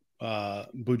Vacuum,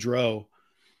 Boudreaux,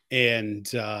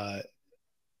 and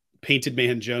Painted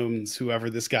Man Jones,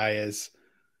 whoever this guy is.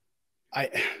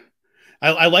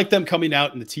 I like them coming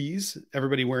out in the tees,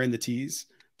 everybody wearing the tees.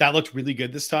 That looked really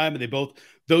good this time. And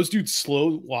those dudes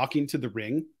slow walking to the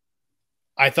ring,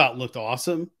 I thought looked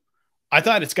awesome. I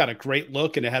thought it's got a great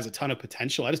look and it has a ton of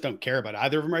potential. I just don't care about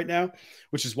either of them right now,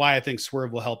 which is why I think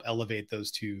Swerve will help elevate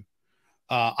those two.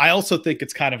 I also think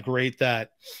it's kind of great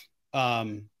that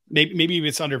maybe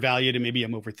it's undervalued and maybe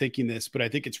I'm overthinking this, but I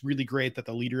think it's really great that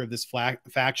the leader of this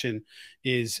faction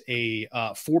is a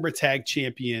former tag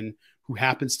champion who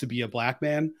happens to be a black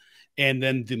man. And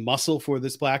then the muscle for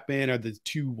this black man are the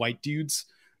two white dudes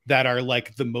that are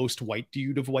like the most white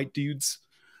dude of white dudes,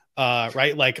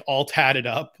 right? Like all tatted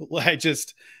up.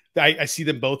 I see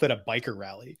them both at a biker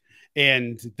rally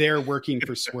and they're working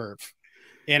for Swerve.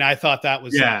 And I thought that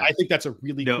was, I think that's a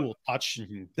really cool touch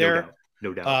there.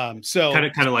 No doubt. So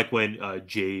kind of like when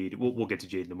Jade, we'll get to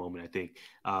Jade in a moment. I think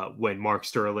when Mark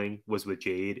Sterling was with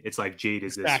Jade, it's like Jade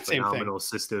is this phenomenal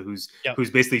sister who's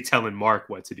basically telling Mark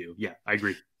what to do. Yeah, I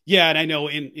agree. Yeah, and I know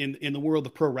in the world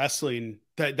of pro wrestling,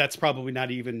 that's probably not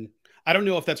even. I don't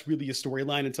know if that's really a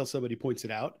storyline until somebody points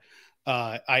it out.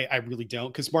 I really don't,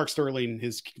 because Mark Sterling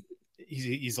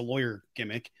he's a lawyer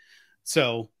gimmick.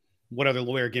 So what other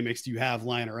lawyer gimmicks do you have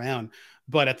lying around?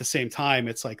 But at the same time,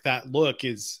 it's like that look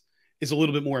is a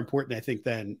little bit more important, I think,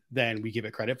 than we give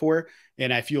it credit for.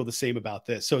 And I feel the same about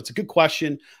this. So it's a good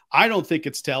question. I don't think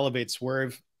it's to elevate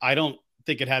Swerve. I don't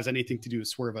think it has anything to do with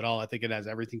Swerve at all. I think it has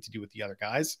everything to do with the other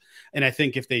guys. And I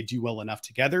think if they do well enough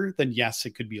together, then yes,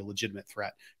 it could be a legitimate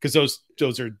threat, because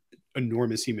those are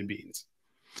enormous human beings.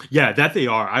 Yeah, that they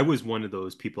are. I was one of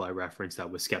those people I referenced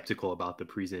that was skeptical about the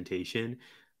presentation.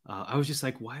 I was just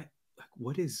like,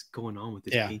 what is going on with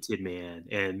this Painted Man?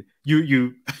 And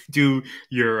you do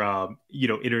your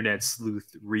internet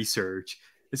sleuth research.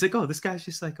 It's like, oh, this guy's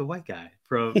just like a white guy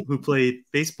who played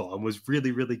baseball and was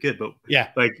really, really good. But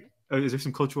is there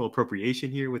some cultural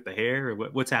appropriation here with the hair, or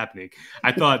what's happening?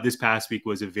 I thought this past week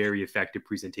was a very effective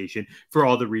presentation for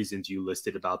all the reasons you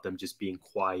listed about them just being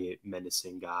quiet,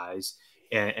 menacing guys,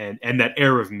 and that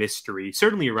air of mystery,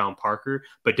 certainly around Parker,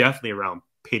 but definitely around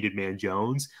Painted Man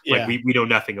Jones. Like we know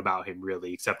nothing about him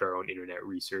really, except our own internet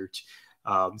research.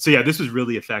 So yeah, this was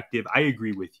really effective. I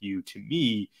agree with you. To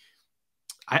me,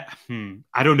 I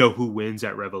don't know who wins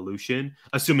at Revolution,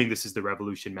 assuming this is the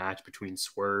Revolution match between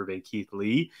Swerve and Keith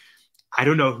Lee. I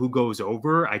don't know who goes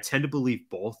over. I tend to believe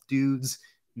both dudes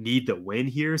need the win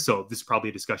here. So this is probably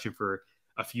a discussion for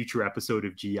a future episode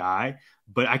of GI,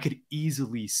 but I could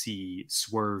easily see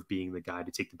Swerve being the guy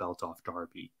to take the belt off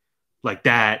Darby. Like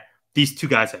that. These two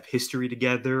guys have history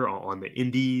together on the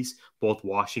indies, both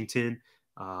Washington,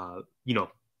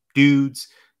 dudes.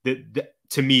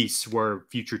 To me, Swerve,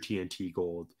 future TNT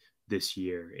gold this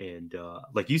year. And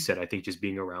like you said, I think just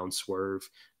being around Swerve,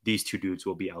 these two dudes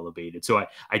will be elevated. So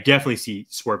I definitely see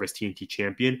Swerve as TNT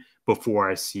champion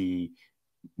before I see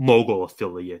mogul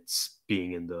affiliates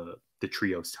being in the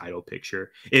trios title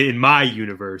picture. In my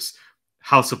universe,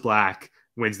 House of Black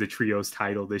wins the trios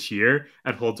title this year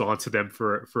and holds on to them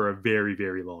for a very,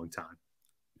 very long time.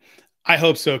 I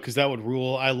hope so, because that would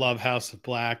rule. I love House of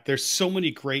Black. There's so many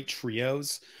great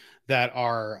trios that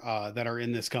are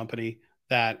in this company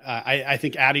that I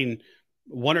think adding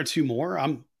one or two more,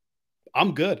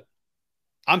 I'm good.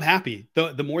 I'm happy.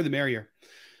 The more the merrier.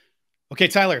 Okay,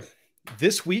 Tyler,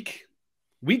 this week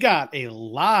we got a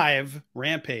live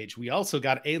Rampage. We also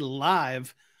got a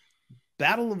live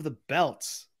Battle of the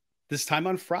Belts, this time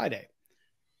on Friday.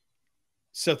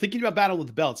 So thinking about Battle of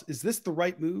the Belts, is this the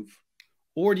right move?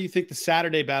 Or do you think the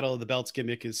Saturday Battle of the Belts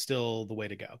gimmick is still the way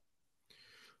to go?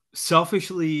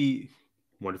 Selfishly,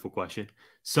 wonderful question.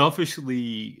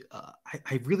 Selfishly,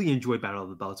 I really enjoy Battle of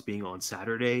the Belts being on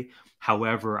Saturday.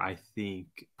 However, I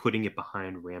think putting it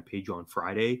behind Rampage on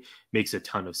Friday makes a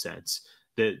ton of sense.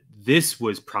 That this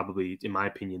was probably, in my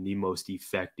opinion, the most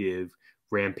effective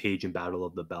Rampage and Battle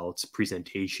of the Belts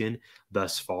presentation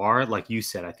thus far. Like you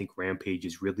said, I think Rampage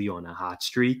is really on a hot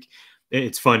streak.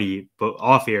 It's funny, but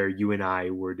off air, you and I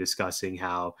were discussing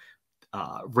how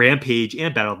Rampage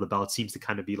and Battle of the Belts seems to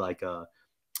kind of be like a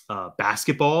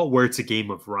basketball where it's a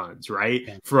game of runs, right?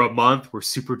 Yeah. For a month, we're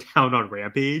super down on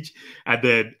Rampage. And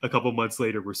then a couple months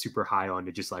later, we're super high on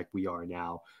it, just like we are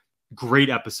now. Great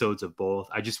episodes of both.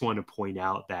 I just want to point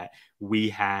out that we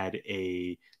had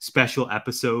a special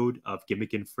episode of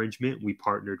Gimmick Infringement. We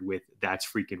partnered with That's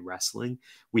Freaking Wrestling.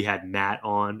 We had Matt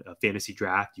on a fantasy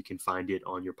draft. You can find it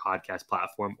on your podcast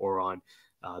platform or on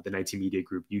the 19 Media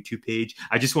Group YouTube page.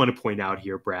 I just want to point out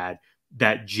here, Brad,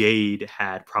 that Jade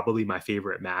had probably my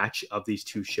favorite match of these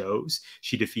two shows.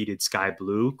 She defeated Sky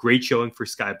Blue. Great showing for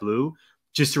Sky Blue.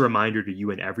 Just a reminder to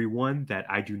you and everyone that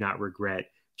I do not regret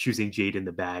choosing Jade and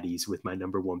the Baddies with my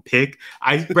 #1 pick.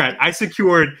 Brad, I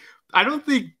secured, I don't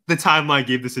think the timeline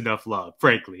gave this enough love,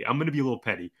 frankly. I'm going to be a little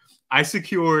petty. I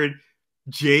secured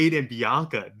Jade and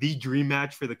Bianca, the dream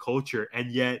match for the culture,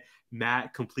 and yet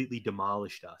Matt completely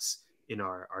demolished us in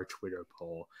our Twitter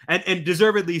poll. And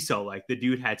deservedly so. Like, the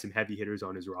dude had some heavy hitters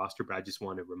on his roster, but I just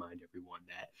want to remind everyone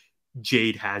that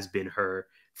Jade has been her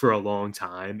for a long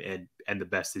time, and the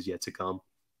best is yet to come.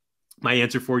 My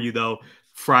answer for you, though,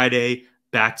 Friday,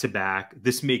 back-to-back.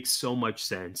 This makes so much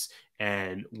sense.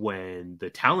 And when the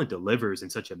talent delivers in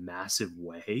such a massive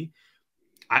way,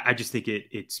 I just think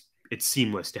it's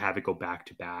seamless to have it go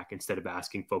back-to-back instead of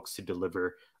asking folks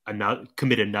to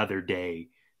commit another day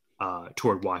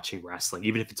toward watching wrestling.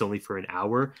 Even if it's only for an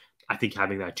hour, I think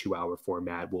having that 2-hour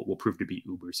format will prove to be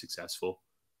uber successful.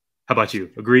 How about you?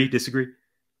 Agree? Disagree?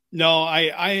 No,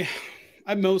 I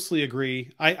mostly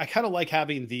agree. I kind of like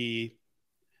having it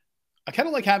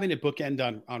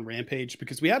bookend on Rampage,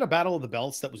 because we had a Battle of the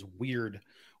Belts that was weird,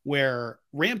 where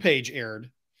Rampage aired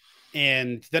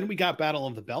and then we got Battle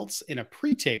of the Belts in a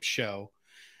pre-tape show.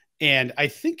 And I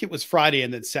think it was Friday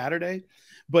and then Saturday,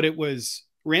 but it was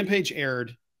Rampage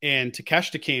aired and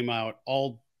Takeshita came out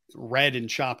all red and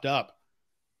chopped up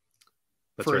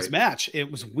for his match.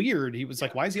 It was weird. He was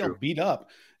like, why is he all beat up?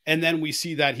 And then we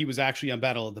see that he was actually on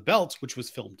Battle of the Belts, which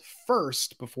was filmed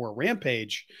first before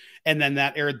Rampage. And then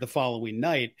that aired the following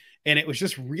night. And it was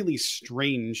just really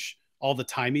strange, all the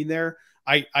timing there.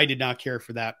 I did not care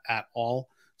for that at all.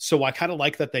 So I kind of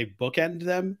like that they bookend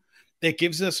them. It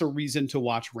gives us a reason to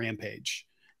watch Rampage.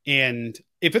 And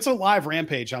if it's a live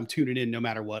Rampage, I'm tuning in no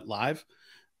matter what, live.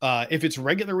 If it's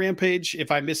regular Rampage, if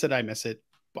I miss it, I miss it.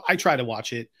 But I try to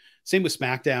watch it. Same with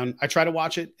SmackDown. I try to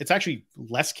watch it. It's actually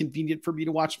less convenient for me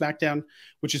to watch SmackDown,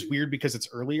 which is weird because it's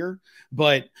earlier.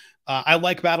 But I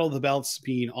like Battle of the Belts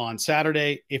being on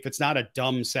Saturday. If it's not a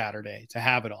dumb Saturday to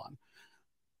have it on.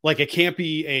 Like, it can't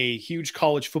be a huge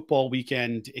college football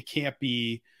weekend. It can't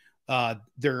be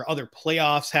there are other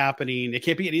playoffs happening. It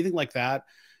can't be anything like that.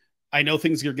 I know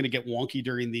things are going to get wonky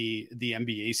during the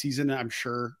NBA season, I'm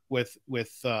sure, with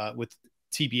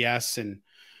TBS, and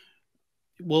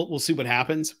we'll see what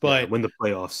happens. But when the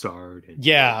playoffs start.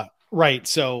 Right.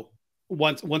 So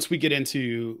once we get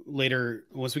into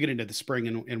the spring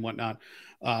and whatnot,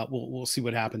 we'll see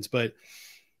what happens. But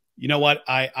you know what?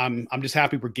 I'm just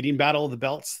happy we're getting Battle of the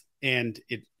Belts, and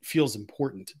it feels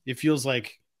important. It feels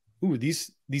like, ooh,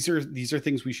 these are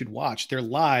things we should watch. They're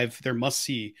live. They're must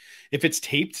see. If it's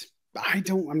taped,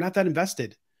 I'm not that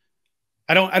invested.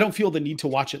 I don't feel the need to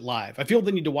watch it live. I feel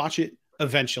the need to watch it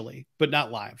eventually, but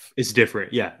not live. It's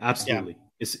different. Yeah, absolutely.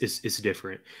 Yeah. It's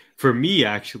different. For me,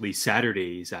 actually,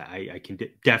 Saturdays, I can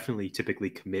definitely typically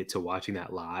commit to watching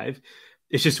that live.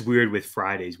 It's just weird with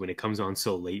Fridays when it comes on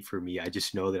so late for me. I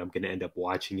just know that I'm going to end up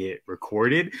watching it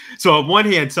recorded. So on one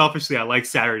hand, selfishly, I like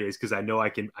Saturdays because I know I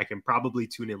can probably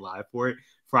tune in live for it.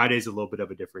 Friday's a little bit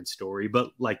of a different story.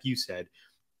 But like you said,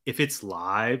 if it's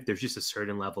live, there's just a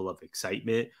certain level of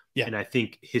excitement. Yeah. And I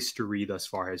think history thus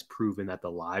far has proven that the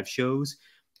live shows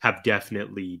have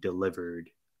definitely delivered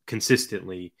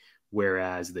consistently,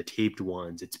 whereas the taped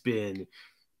ones, it's been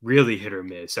really hit or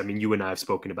miss. I mean, you and I have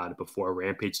spoken about it before.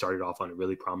 Rampage started off on a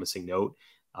really promising note.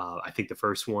 I think the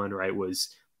first one, right,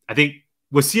 was, I think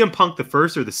Was CM Punk the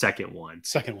first or the second one?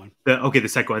 Second one. Okay, the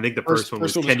second one. I think the first one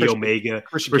was Kenny Omega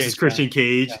versus Christian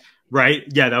Cage, yeah. right?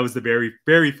 Yeah, that was the very,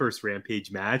 very first Rampage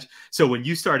match. So when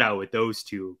you start out with those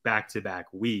two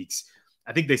back-to-back weeks,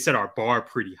 I think they set our bar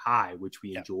pretty high, which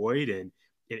we enjoyed. And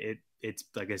it's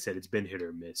like I said, it's been hit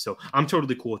or miss. So I'm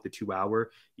totally cool with the 2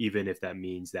 hour, even if that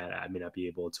means that I may not be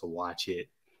able to watch it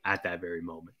at that very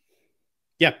moment.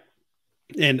 Yeah.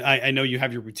 And I know you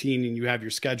have your routine and you have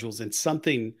your schedules, and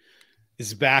something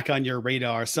is back on your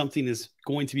radar. Something is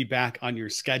going to be back on your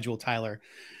schedule, Tyler.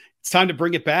 It's time to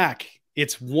bring it back.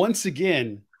 It's once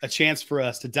again a chance for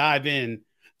us to dive in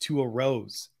to a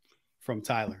rose from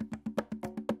Tyler.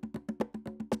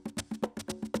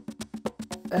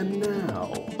 And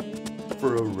now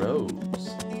for a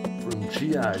rose from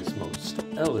GI's most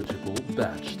eligible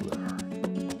bachelor.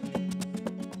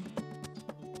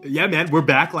 Yeah, man, we're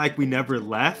back like we never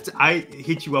left. I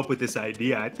hit you up with this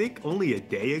idea, I think only a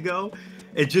day ago.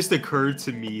 It just occurred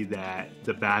to me that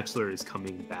The Bachelor is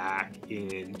coming back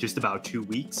in just about 2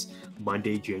 weeks,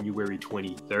 Monday, January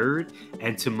 23rd.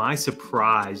 And to my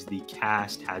surprise, the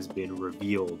cast has been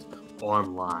revealed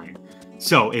online.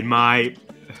 So in my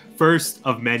first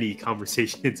of many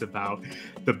conversations about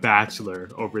The Bachelor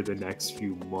over the next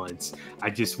few months, I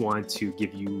just want to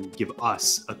give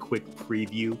us a quick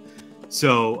preview.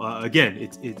 So again,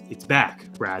 it's back,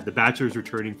 Brad. The Bachelor is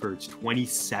returning for its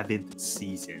 27th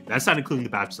season. That's not including The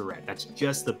Bachelorette. That's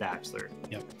just The Bachelor.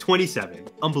 Yep. 27.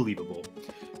 Unbelievable.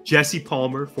 Jesse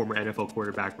Palmer, former NFL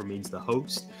quarterback, remains the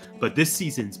host. But this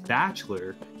season's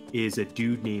Bachelor is a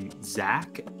dude named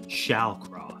Zach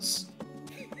Shallcross.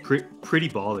 Pretty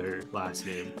baller last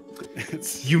name.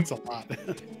 It's a lot.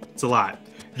 It's a lot.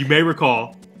 You may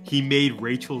recall he made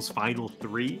Rachel's final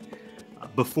 3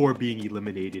 before being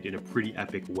eliminated in a pretty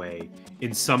epic way.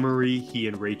 In summary, he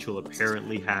and Rachel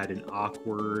apparently had an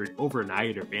awkward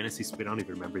overnight or fantasy split. I don't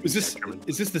even remember. Is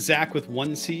this the Zach with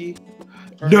 1 C?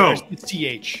 No. It's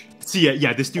CH.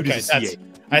 Yeah, this dude is a CH.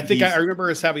 I think I remember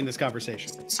us having this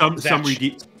conversation.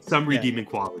 Some redeeming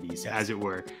qualities, as it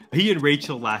were. He and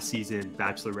Rachel last season,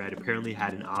 Bachelorette, apparently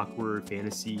had an awkward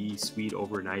fantasy suite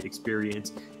overnight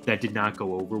experience that did not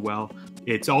go over well.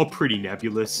 It's all pretty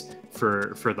nebulous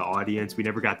for the audience. We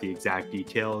never got the exact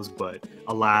details, but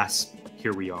alas,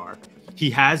 here we are. He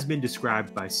has been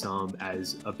described by some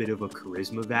as a bit of a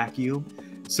charisma vacuum.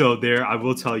 So I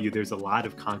will tell you, there's a lot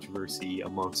of controversy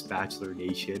amongst Bachelor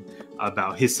Nation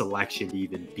about his selection to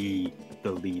even be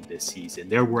the lead this season.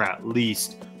 There were at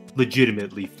least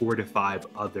legitimately 4 to 5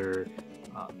 other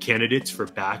candidates for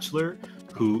Bachelor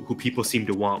who people seem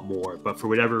to want more, but for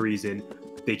whatever reason,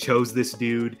 they chose this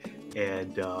dude,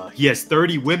 and he has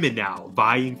 30 women now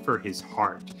vying for his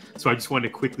heart. So I just want to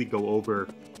quickly go over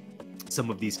some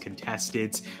of these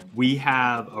contestants. We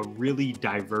have a really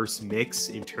diverse mix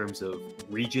in terms of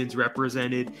regions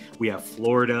represented. We have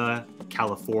Florida,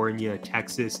 California,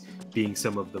 Texas being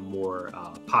some of the more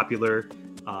popular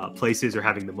places or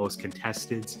having the most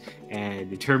contestants.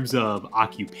 And in terms of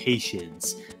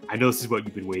occupations, I know this is what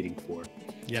you've been waiting for.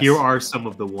 Yes. Here are some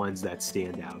of the ones that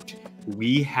stand out.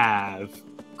 We have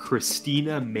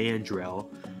Christina Mandrell,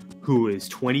 who is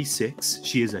 26.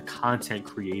 She is a content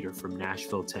creator from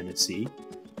Nashville, Tennessee.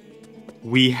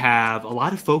 We have a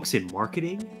lot of folks in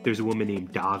marketing. There's a woman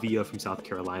named Davia from South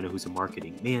Carolina who's a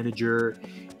marketing manager.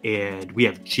 And we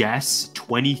have Jess,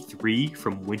 23,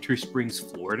 from Winter Springs,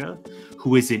 Florida,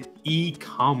 who is an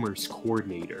e-commerce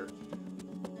coordinator.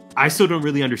 I still don't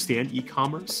really understand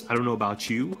e-commerce. I don't know about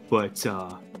you, but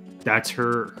that's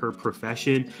her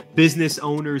profession. Business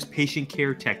owners, patient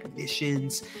care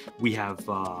technicians. We have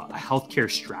a healthcare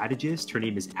strategist. Her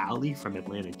name is Allie from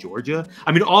Atlanta, Georgia.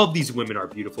 I mean, all of these women are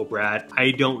beautiful, Brad.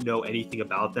 I don't know anything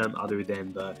about them other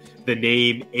than the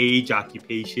name, age,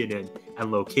 occupation,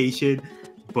 and location.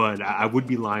 But I would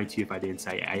be lying to you if I didn't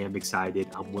say I am excited.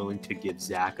 I'm willing to give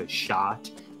Zach a shot.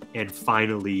 And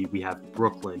finally, we have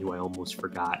Brooklyn, who I almost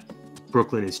forgot.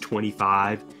 Brooklyn is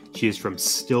 25. She is from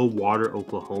Stillwater,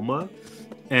 Oklahoma,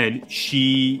 and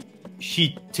she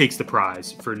takes the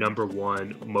prize for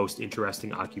 #1 most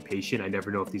interesting occupation. I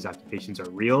never know if these occupations are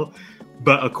real,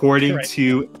 but according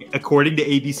to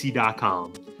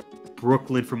ABC.com,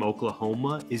 Brooklyn from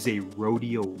Oklahoma is a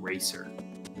rodeo racer.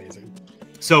 Amazing.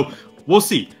 So we'll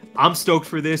see. I'm stoked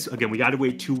for this. Again, we got to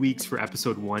wait 2 weeks for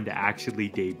episode 1 to actually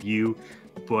debut,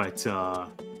 but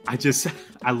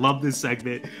I love this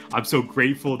segment. I'm so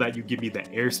grateful that you give me the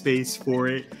airspace for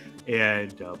it,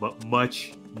 and but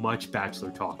much Bachelor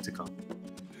talk to come.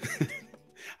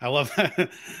 I love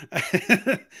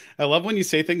that. I love when you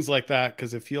say things like that,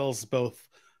 because it feels both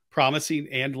promising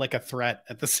and like a threat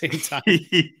at the same time.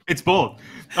 It's both.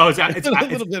 Oh, it's a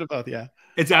little bit of both, yeah.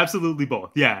 It's absolutely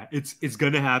both. Yeah, it's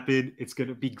gonna happen. It's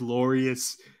gonna be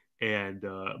glorious, and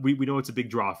we know it's a big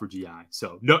draw for GI.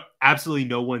 So no, absolutely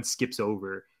no one skips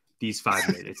over these 5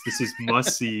 minutes. This is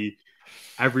must see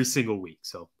every single week.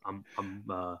 So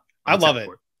I love set it.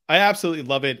 for I absolutely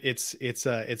love it.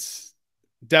 It's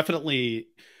definitely,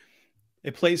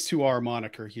 it plays to our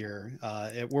moniker here.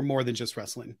 We're more than just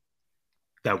wrestling.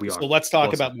 that we are. So let's talk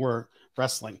Well about said. more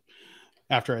wrestling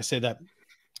after I say that.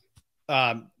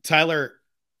 Tyler,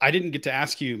 I didn't get to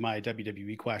ask you my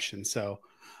WWE question, so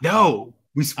No,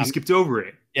 we skipped over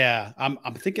it. yeah, I'm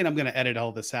thinking I'm going to edit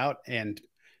all this out and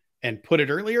put it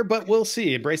earlier, but we'll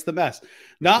see. Embrace the mess.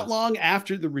 Not long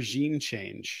after the regime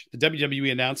change, the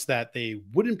WWE announced that they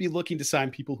wouldn't be looking to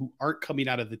sign people who aren't coming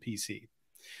out of the PC.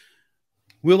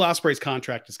 Will Ospreay's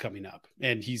contract is coming up,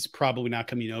 and he's probably not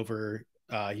coming over.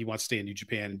 He wants to stay in New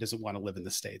Japan and doesn't want to live in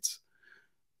the States.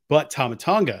 But Tama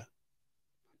Tonga,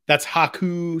 that's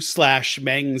Haku /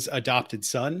 Meng's adopted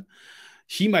son,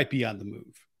 he might be on the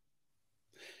move.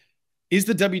 Is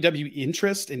the WWE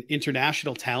interest in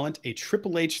international talent a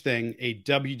Triple H thing, a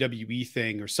WWE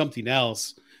thing, or something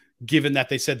else, given that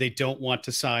they said they don't want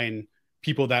to sign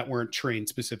people that weren't trained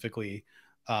specifically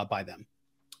by them?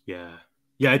 Yeah.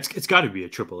 Yeah, it's got to be a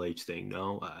Triple H thing,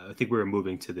 no? I think we're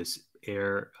moving to this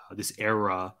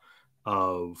era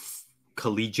of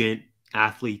collegiate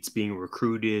athletes being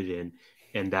recruited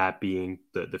and that being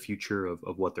the future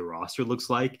of what the roster looks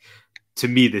like. To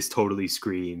me, this totally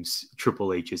screams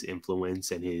Triple H's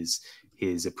influence and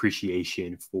his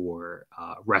appreciation for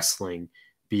wrestling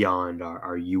beyond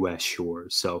our U.S.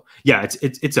 shores. So yeah,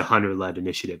 it's a Hunter-led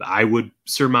initiative, I would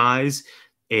surmise,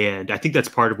 and I think that's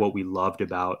part of what we loved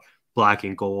about Black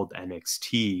and Gold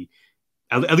NXT,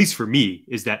 at least for me,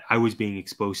 is that I was being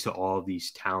exposed to all of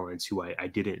these talents who I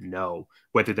didn't know,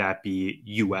 whether that be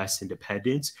U.S.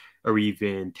 independents or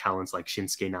even talents like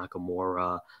Shinsuke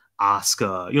Nakamura,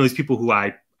 Asuka, these people who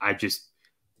I just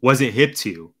wasn't hip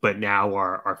to, but now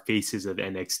are faces of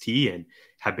NXT and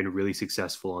have been really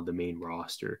successful on the main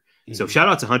roster. Mm-hmm. So shout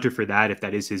out to Hunter for that. If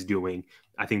that is his doing,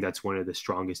 I think that's one of the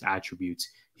strongest attributes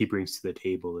he brings to the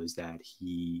table, is that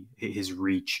his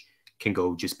reach can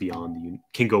go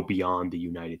beyond the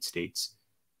United States.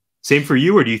 Same for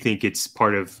you, or do you think it's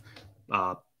part of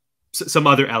some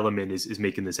other element is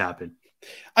making this happen?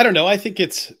 I don't know. I think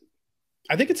it's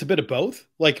a bit of both.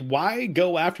 Like, why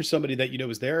go after somebody that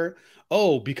is there?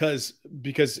 Oh, because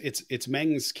it's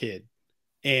Meng's kid,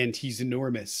 and he's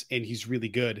enormous and he's really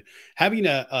good. Having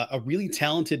a really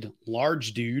talented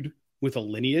large dude with a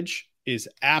lineage is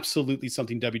absolutely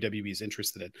something WWE is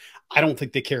interested in. I don't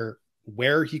think they care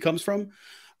where he comes from.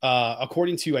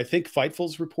 According to, I think,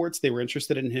 Fightful's reports, they were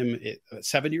interested in him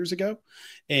 7 years ago,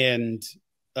 and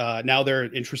now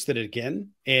they're interested again.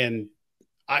 And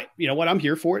I'm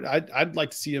here for it. I'd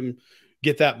like to see him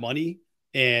get that money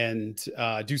and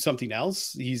do something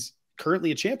else. He's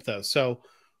currently a champ though, so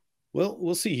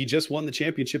we'll see. He just won the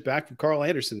championship back from Carl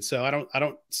Anderson, so I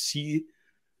don't see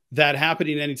that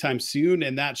happening anytime soon.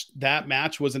 And that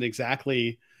match wasn't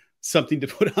exactly something to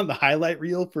put on the highlight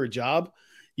reel for a job,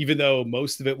 even though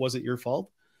most of it wasn't your fault.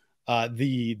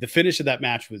 The finish of that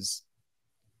match was,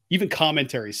 even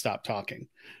commentary stopped talking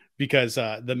because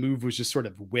the move was just sort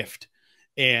of whiffed,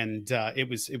 and it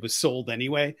was sold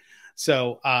anyway.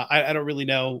 So I don't really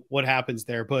know what happens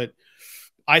there, but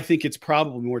I think it's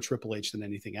probably more Triple H than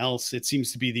anything else. It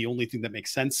seems to be the only thing that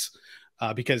makes sense,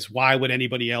 because why would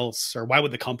anybody else, or why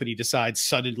would the company decide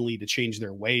suddenly to change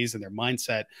their ways and their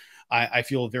mindset? I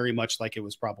feel very much like it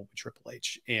was probably Triple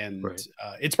H, and right.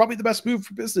 It's probably the best move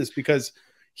for business because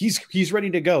he's ready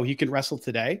to go. He can wrestle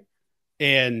today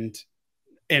and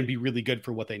be really good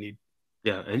for what they need.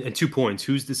 Yeah, and 2 points.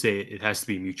 Who's to say it has to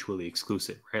be mutually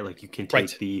exclusive, right? Like, you can take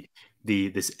right.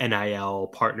 this NIL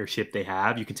partnership they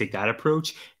have, you can take that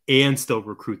approach and still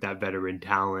recruit that veteran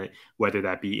talent, whether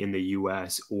that be in the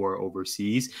US or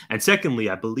overseas. And secondly,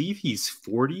 I believe he's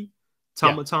 40,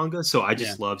 Tama Tonga. So I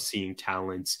just love seeing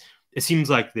talents. It seems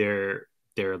like their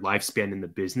lifespan in the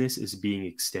business is being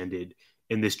extended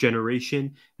in this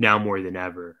generation now more than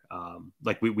ever.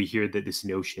 Like we hear that this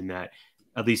notion that,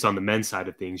 at least on the men's side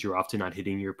of things, you're often not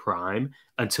hitting your prime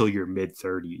until your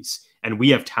mid-30s. And we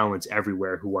have talents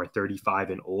everywhere who are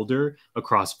 35 and older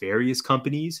across various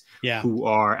companies who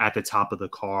are at the top of the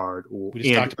card. We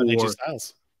just talked about AJ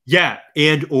Styles. Yeah,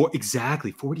 or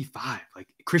exactly, 45. Like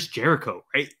Chris Jericho,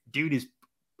 right? Dude is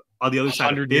on the other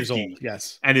side of 50. Years old,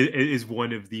 yes. And it is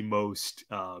one of the most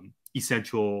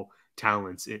essential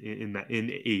talents in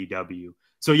AEW.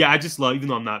 So yeah, I just love, even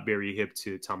though I'm not very hip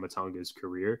to Tama Tonga's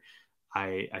career,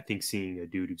 I think seeing a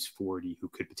dude who's 40 who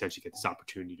could potentially get this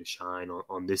opportunity to shine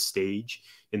on this stage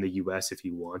in the US if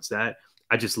he wants that,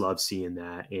 I just love seeing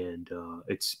that, and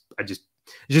it's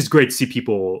just great to see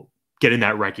people getting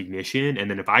that recognition.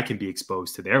 And then if I can be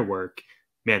exposed to their work,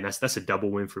 man, that's a double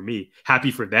win for me.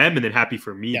 Happy for them, and then happy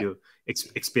for me to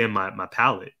expand my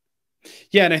palette.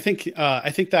 Yeah, and I think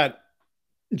that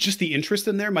just the interest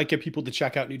in there might get people to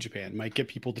check out New Japan, might get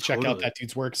people to check out that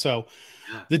dude's work. So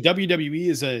the WWE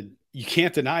is you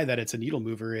can't deny that it's a needle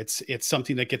mover. It's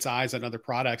something that gets eyes on other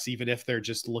products, even if they're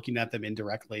just looking at them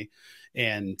indirectly.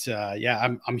 And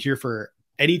I'm here for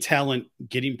any talent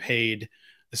getting paid,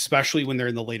 especially when they're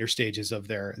in the later stages of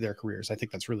their careers. I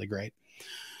think that's really great.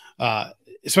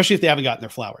 Especially if they haven't gotten their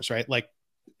flowers, right? Like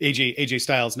AJ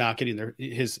Styles not getting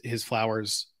his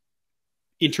flowers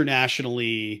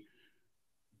internationally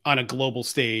on a global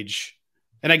stage,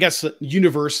 and I guess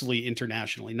universally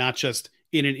internationally, not just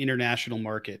in an international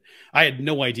market. I had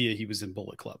no idea he was in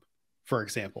Bullet Club, for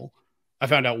example. I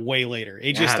found out way later.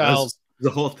 AJ Styles, the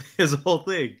whole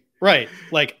thing, right?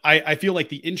 Like I feel like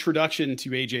the introduction to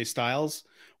AJ Styles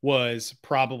was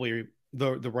probably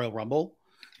the Royal Rumble,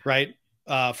 right?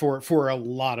 For a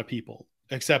lot of people,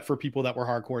 except for people that were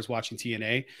hardcores watching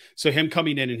TNA. So him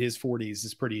coming in his 40s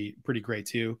is pretty great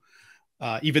too.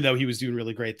 Even though he was doing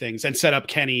really great things and set up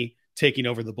Kenny taking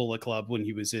over the Bullet Club when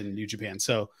he was in New Japan.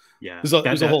 So yeah, it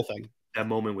was a whole thing. That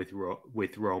moment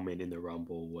with Roman in the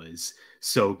Rumble was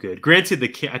so good. Granted,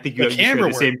 I think you camera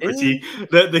the same critique.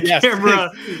 The camera,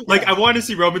 like I want to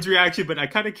see Roman's reaction, but I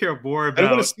kind of care more about.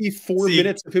 I want to see 4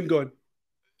 minutes of him going,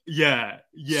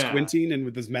 squinting and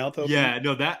with his mouth open. Yeah,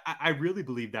 no, that I really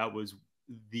believe that was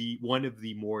one of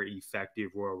the more effective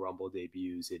Royal Rumble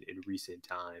debuts in recent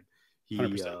time. He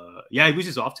was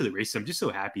just off to the races. I'm just so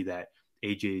happy that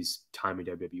AJ's time in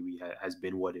WWE has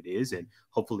been what it is, and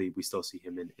hopefully we still see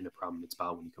him in a prominent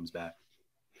spot when he comes back.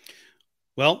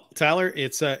 Well, Tyler,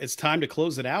 it's time to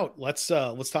close it out. Let's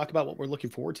talk about what we're looking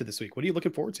forward to this week. What are you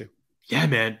looking forward to? Yeah,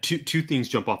 man, two things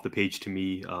jump off the page to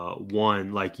me.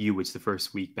 One, like you, it's the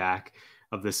first week back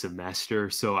of the semester,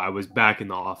 so I was back in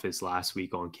the office last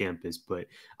week on campus, but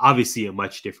obviously a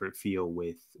much different feel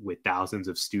with thousands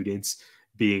of students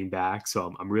being back.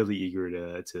 So I'm really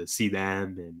eager to see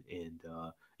them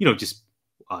and just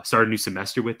start a new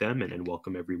semester with them and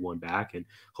welcome everyone back, and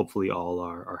hopefully all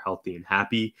are healthy and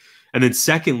happy. And then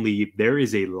secondly, there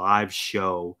is a live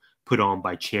show put on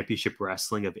by Championship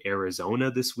Wrestling of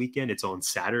Arizona this weekend. It's on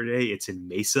Saturday. It's in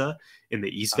Mesa in the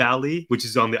East Valley, which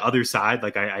is on the other side.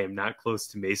 Like I am not close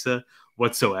to Mesa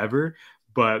whatsoever,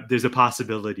 but there's a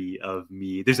possibility of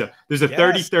me. There's a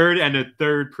 33rd and a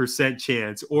 3rd%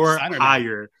 chance, or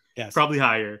higher, probably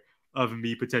higher, of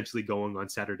me potentially going on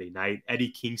Saturday night. Eddie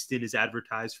Kingston is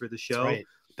advertised for the show. That's right.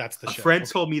 That's the show. A friend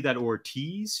told me that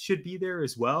Ortiz should be there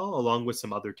as well, along with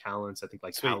some other talents. I think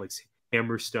like Alex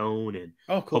Hammerstone, and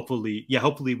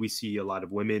hopefully we see a lot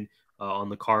of women on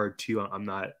the card too. I'm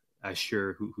not as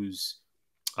sure who's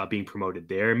being promoted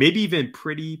there. Maybe even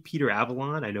Pretty Peter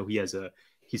Avalon. I know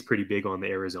he's pretty big on the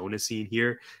Arizona scene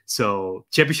here. So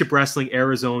Championship Wrestling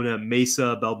Arizona,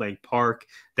 Mesa, Bellbank Park.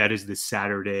 That is this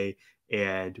Saturday.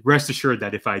 And rest assured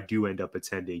that if I do end up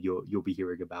attending, you'll be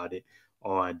hearing about it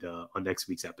on next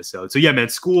week's episode. So yeah, man,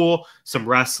 school, some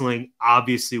wrestling.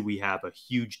 Obviously, we have a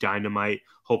huge Dynamite.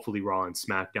 Hopefully, Raw and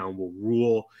SmackDown will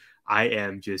rule. I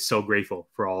am just so grateful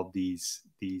for all of these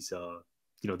things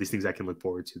I can look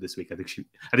forward to this week. I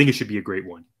think it should be a great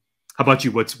one. How about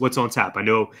you? What's on tap? I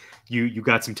know you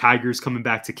got some Tigers coming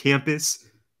back to campus.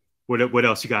 What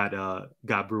else you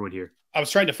got brewing here? I was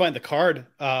trying to find the card.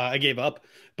 I gave up,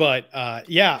 but I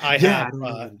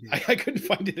couldn't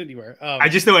find it anywhere. I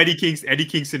just know Eddie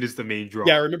Kingston is the main draw.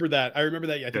 Yeah, I remember that. I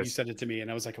think you sent it to me, and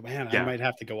I was like, oh, man, I might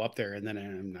have to go up there, and then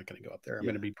I'm not going to go up there. I'm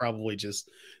going to be probably just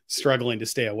struggling to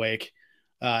stay awake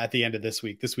at the end of this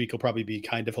week. This week will probably be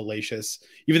kind of hellacious,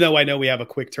 even though I know we have a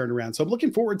quick turnaround. So I'm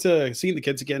looking forward to seeing the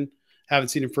kids again. Haven't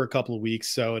seen them for a couple of weeks,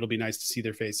 so it'll be nice to see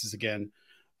their faces again.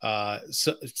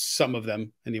 Some of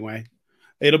them, anyway.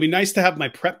 It'll be nice to have my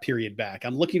prep period back.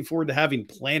 I'm looking forward to having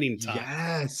planning time.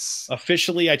 Yes.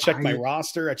 Officially, I checked my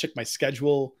roster. I checked my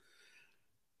schedule.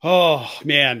 Oh,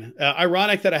 man.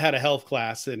 Ironic that I had a health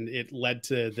class and it led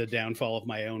to the downfall of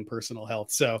my own personal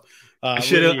health. So I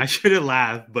should have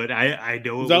laughed, but I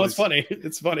know it's funny.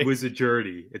 It's funny. It was a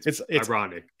journey. It's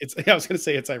ironic. I was going to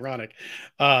say it's ironic.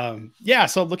 So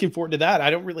I'm looking forward to that.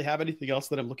 I don't really have anything else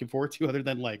that I'm looking forward to other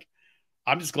than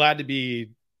I'm just glad to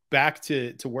be back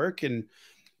to work and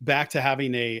back to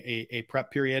having a prep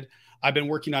period. I've been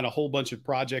working on a whole bunch of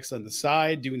projects on the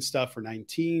side, doing stuff for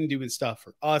 19, doing stuff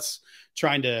for us,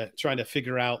 trying to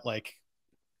figure out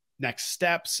next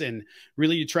steps and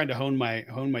really trying to hone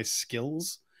my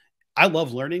skills I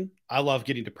love learning. I love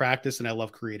getting to practice, and I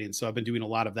love creating. So I've been doing a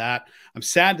lot of that. I'm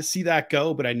sad to see that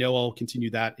go, but I know I'll continue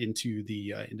that into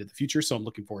the future. So I'm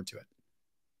looking forward to it.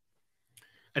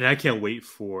 And I can't wait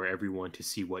for everyone to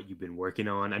see what you've been working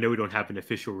on. I know we don't have an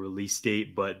official release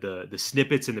date, but the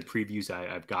snippets and the previews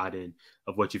I've gotten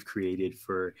of what you've created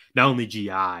for not only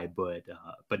GI, but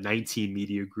 19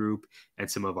 Media Group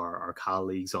and some of our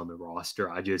colleagues on the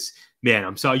roster. Man,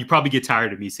 I'm sorry. You probably get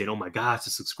tired of me saying, oh my gosh,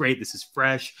 this looks great. This is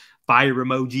fresh, fire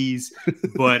emojis.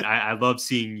 But I love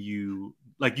seeing you,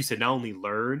 like you said, not only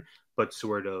learn, but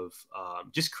sort of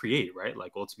just create, right?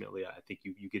 Like ultimately, I think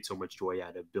you get so much joy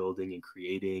out of building and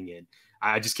creating, and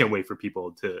I just can't wait for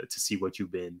people to see what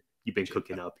you've been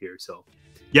cooking up here. So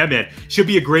yeah, man, should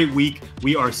be a great week.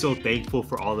 We are so thankful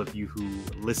for all of you who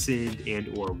listened and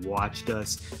or watched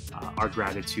us. Our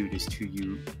gratitude is to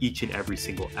you each and every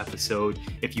single episode.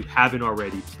 If you haven't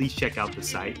already, please check out the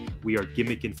site. We are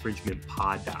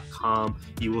gimmickinfringementpod.com.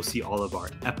 You will see all of our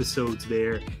episodes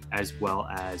there, as well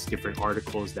as different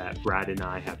articles that Brad and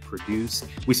I have produced.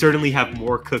 We certainly have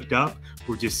more cooked up.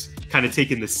 We're just kind of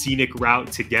taking the scenic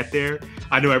route to get there.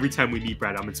 I know every time we meet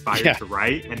Brad, I'm inspired to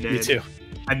write, and then me too.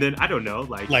 And then I don't know,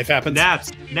 like life happens.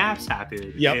 Naps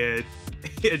happen. Yep.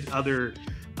 And other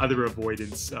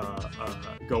avoidance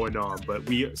going on. But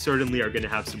we certainly are going to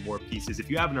have some more pieces.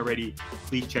 If you haven't already,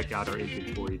 please check out our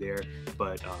inventory there.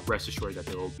 But rest assured that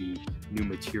there will be new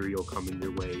material coming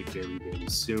your way very, very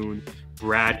soon.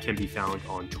 Brad can be found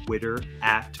on Twitter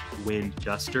at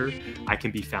WindDuster. I can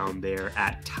be found there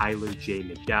at Tyler J.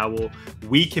 McDowell.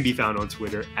 We can be found on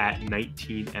Twitter at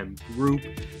 19M Group.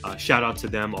 Shout out to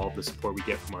them, all the support we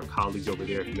get from our colleagues over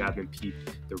there. If you haven't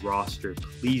peeped the roster,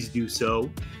 please do so.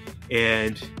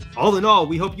 And all in all,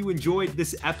 we hope you enjoyed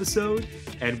this episode,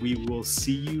 and we will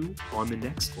see you on the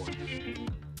next one.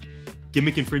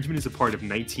 Gimmick Infringement is a part of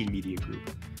 19 Media Group.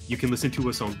 You can listen to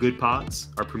us on Good Pods,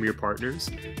 our premier partners,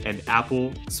 and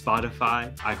Apple,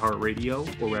 Spotify,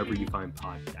 iHeartRadio, or wherever you find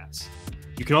podcasts.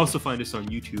 You can also find us on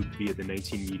YouTube via the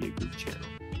 19 Media Group channel.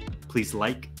 Please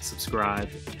like, subscribe,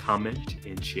 comment,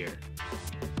 and share.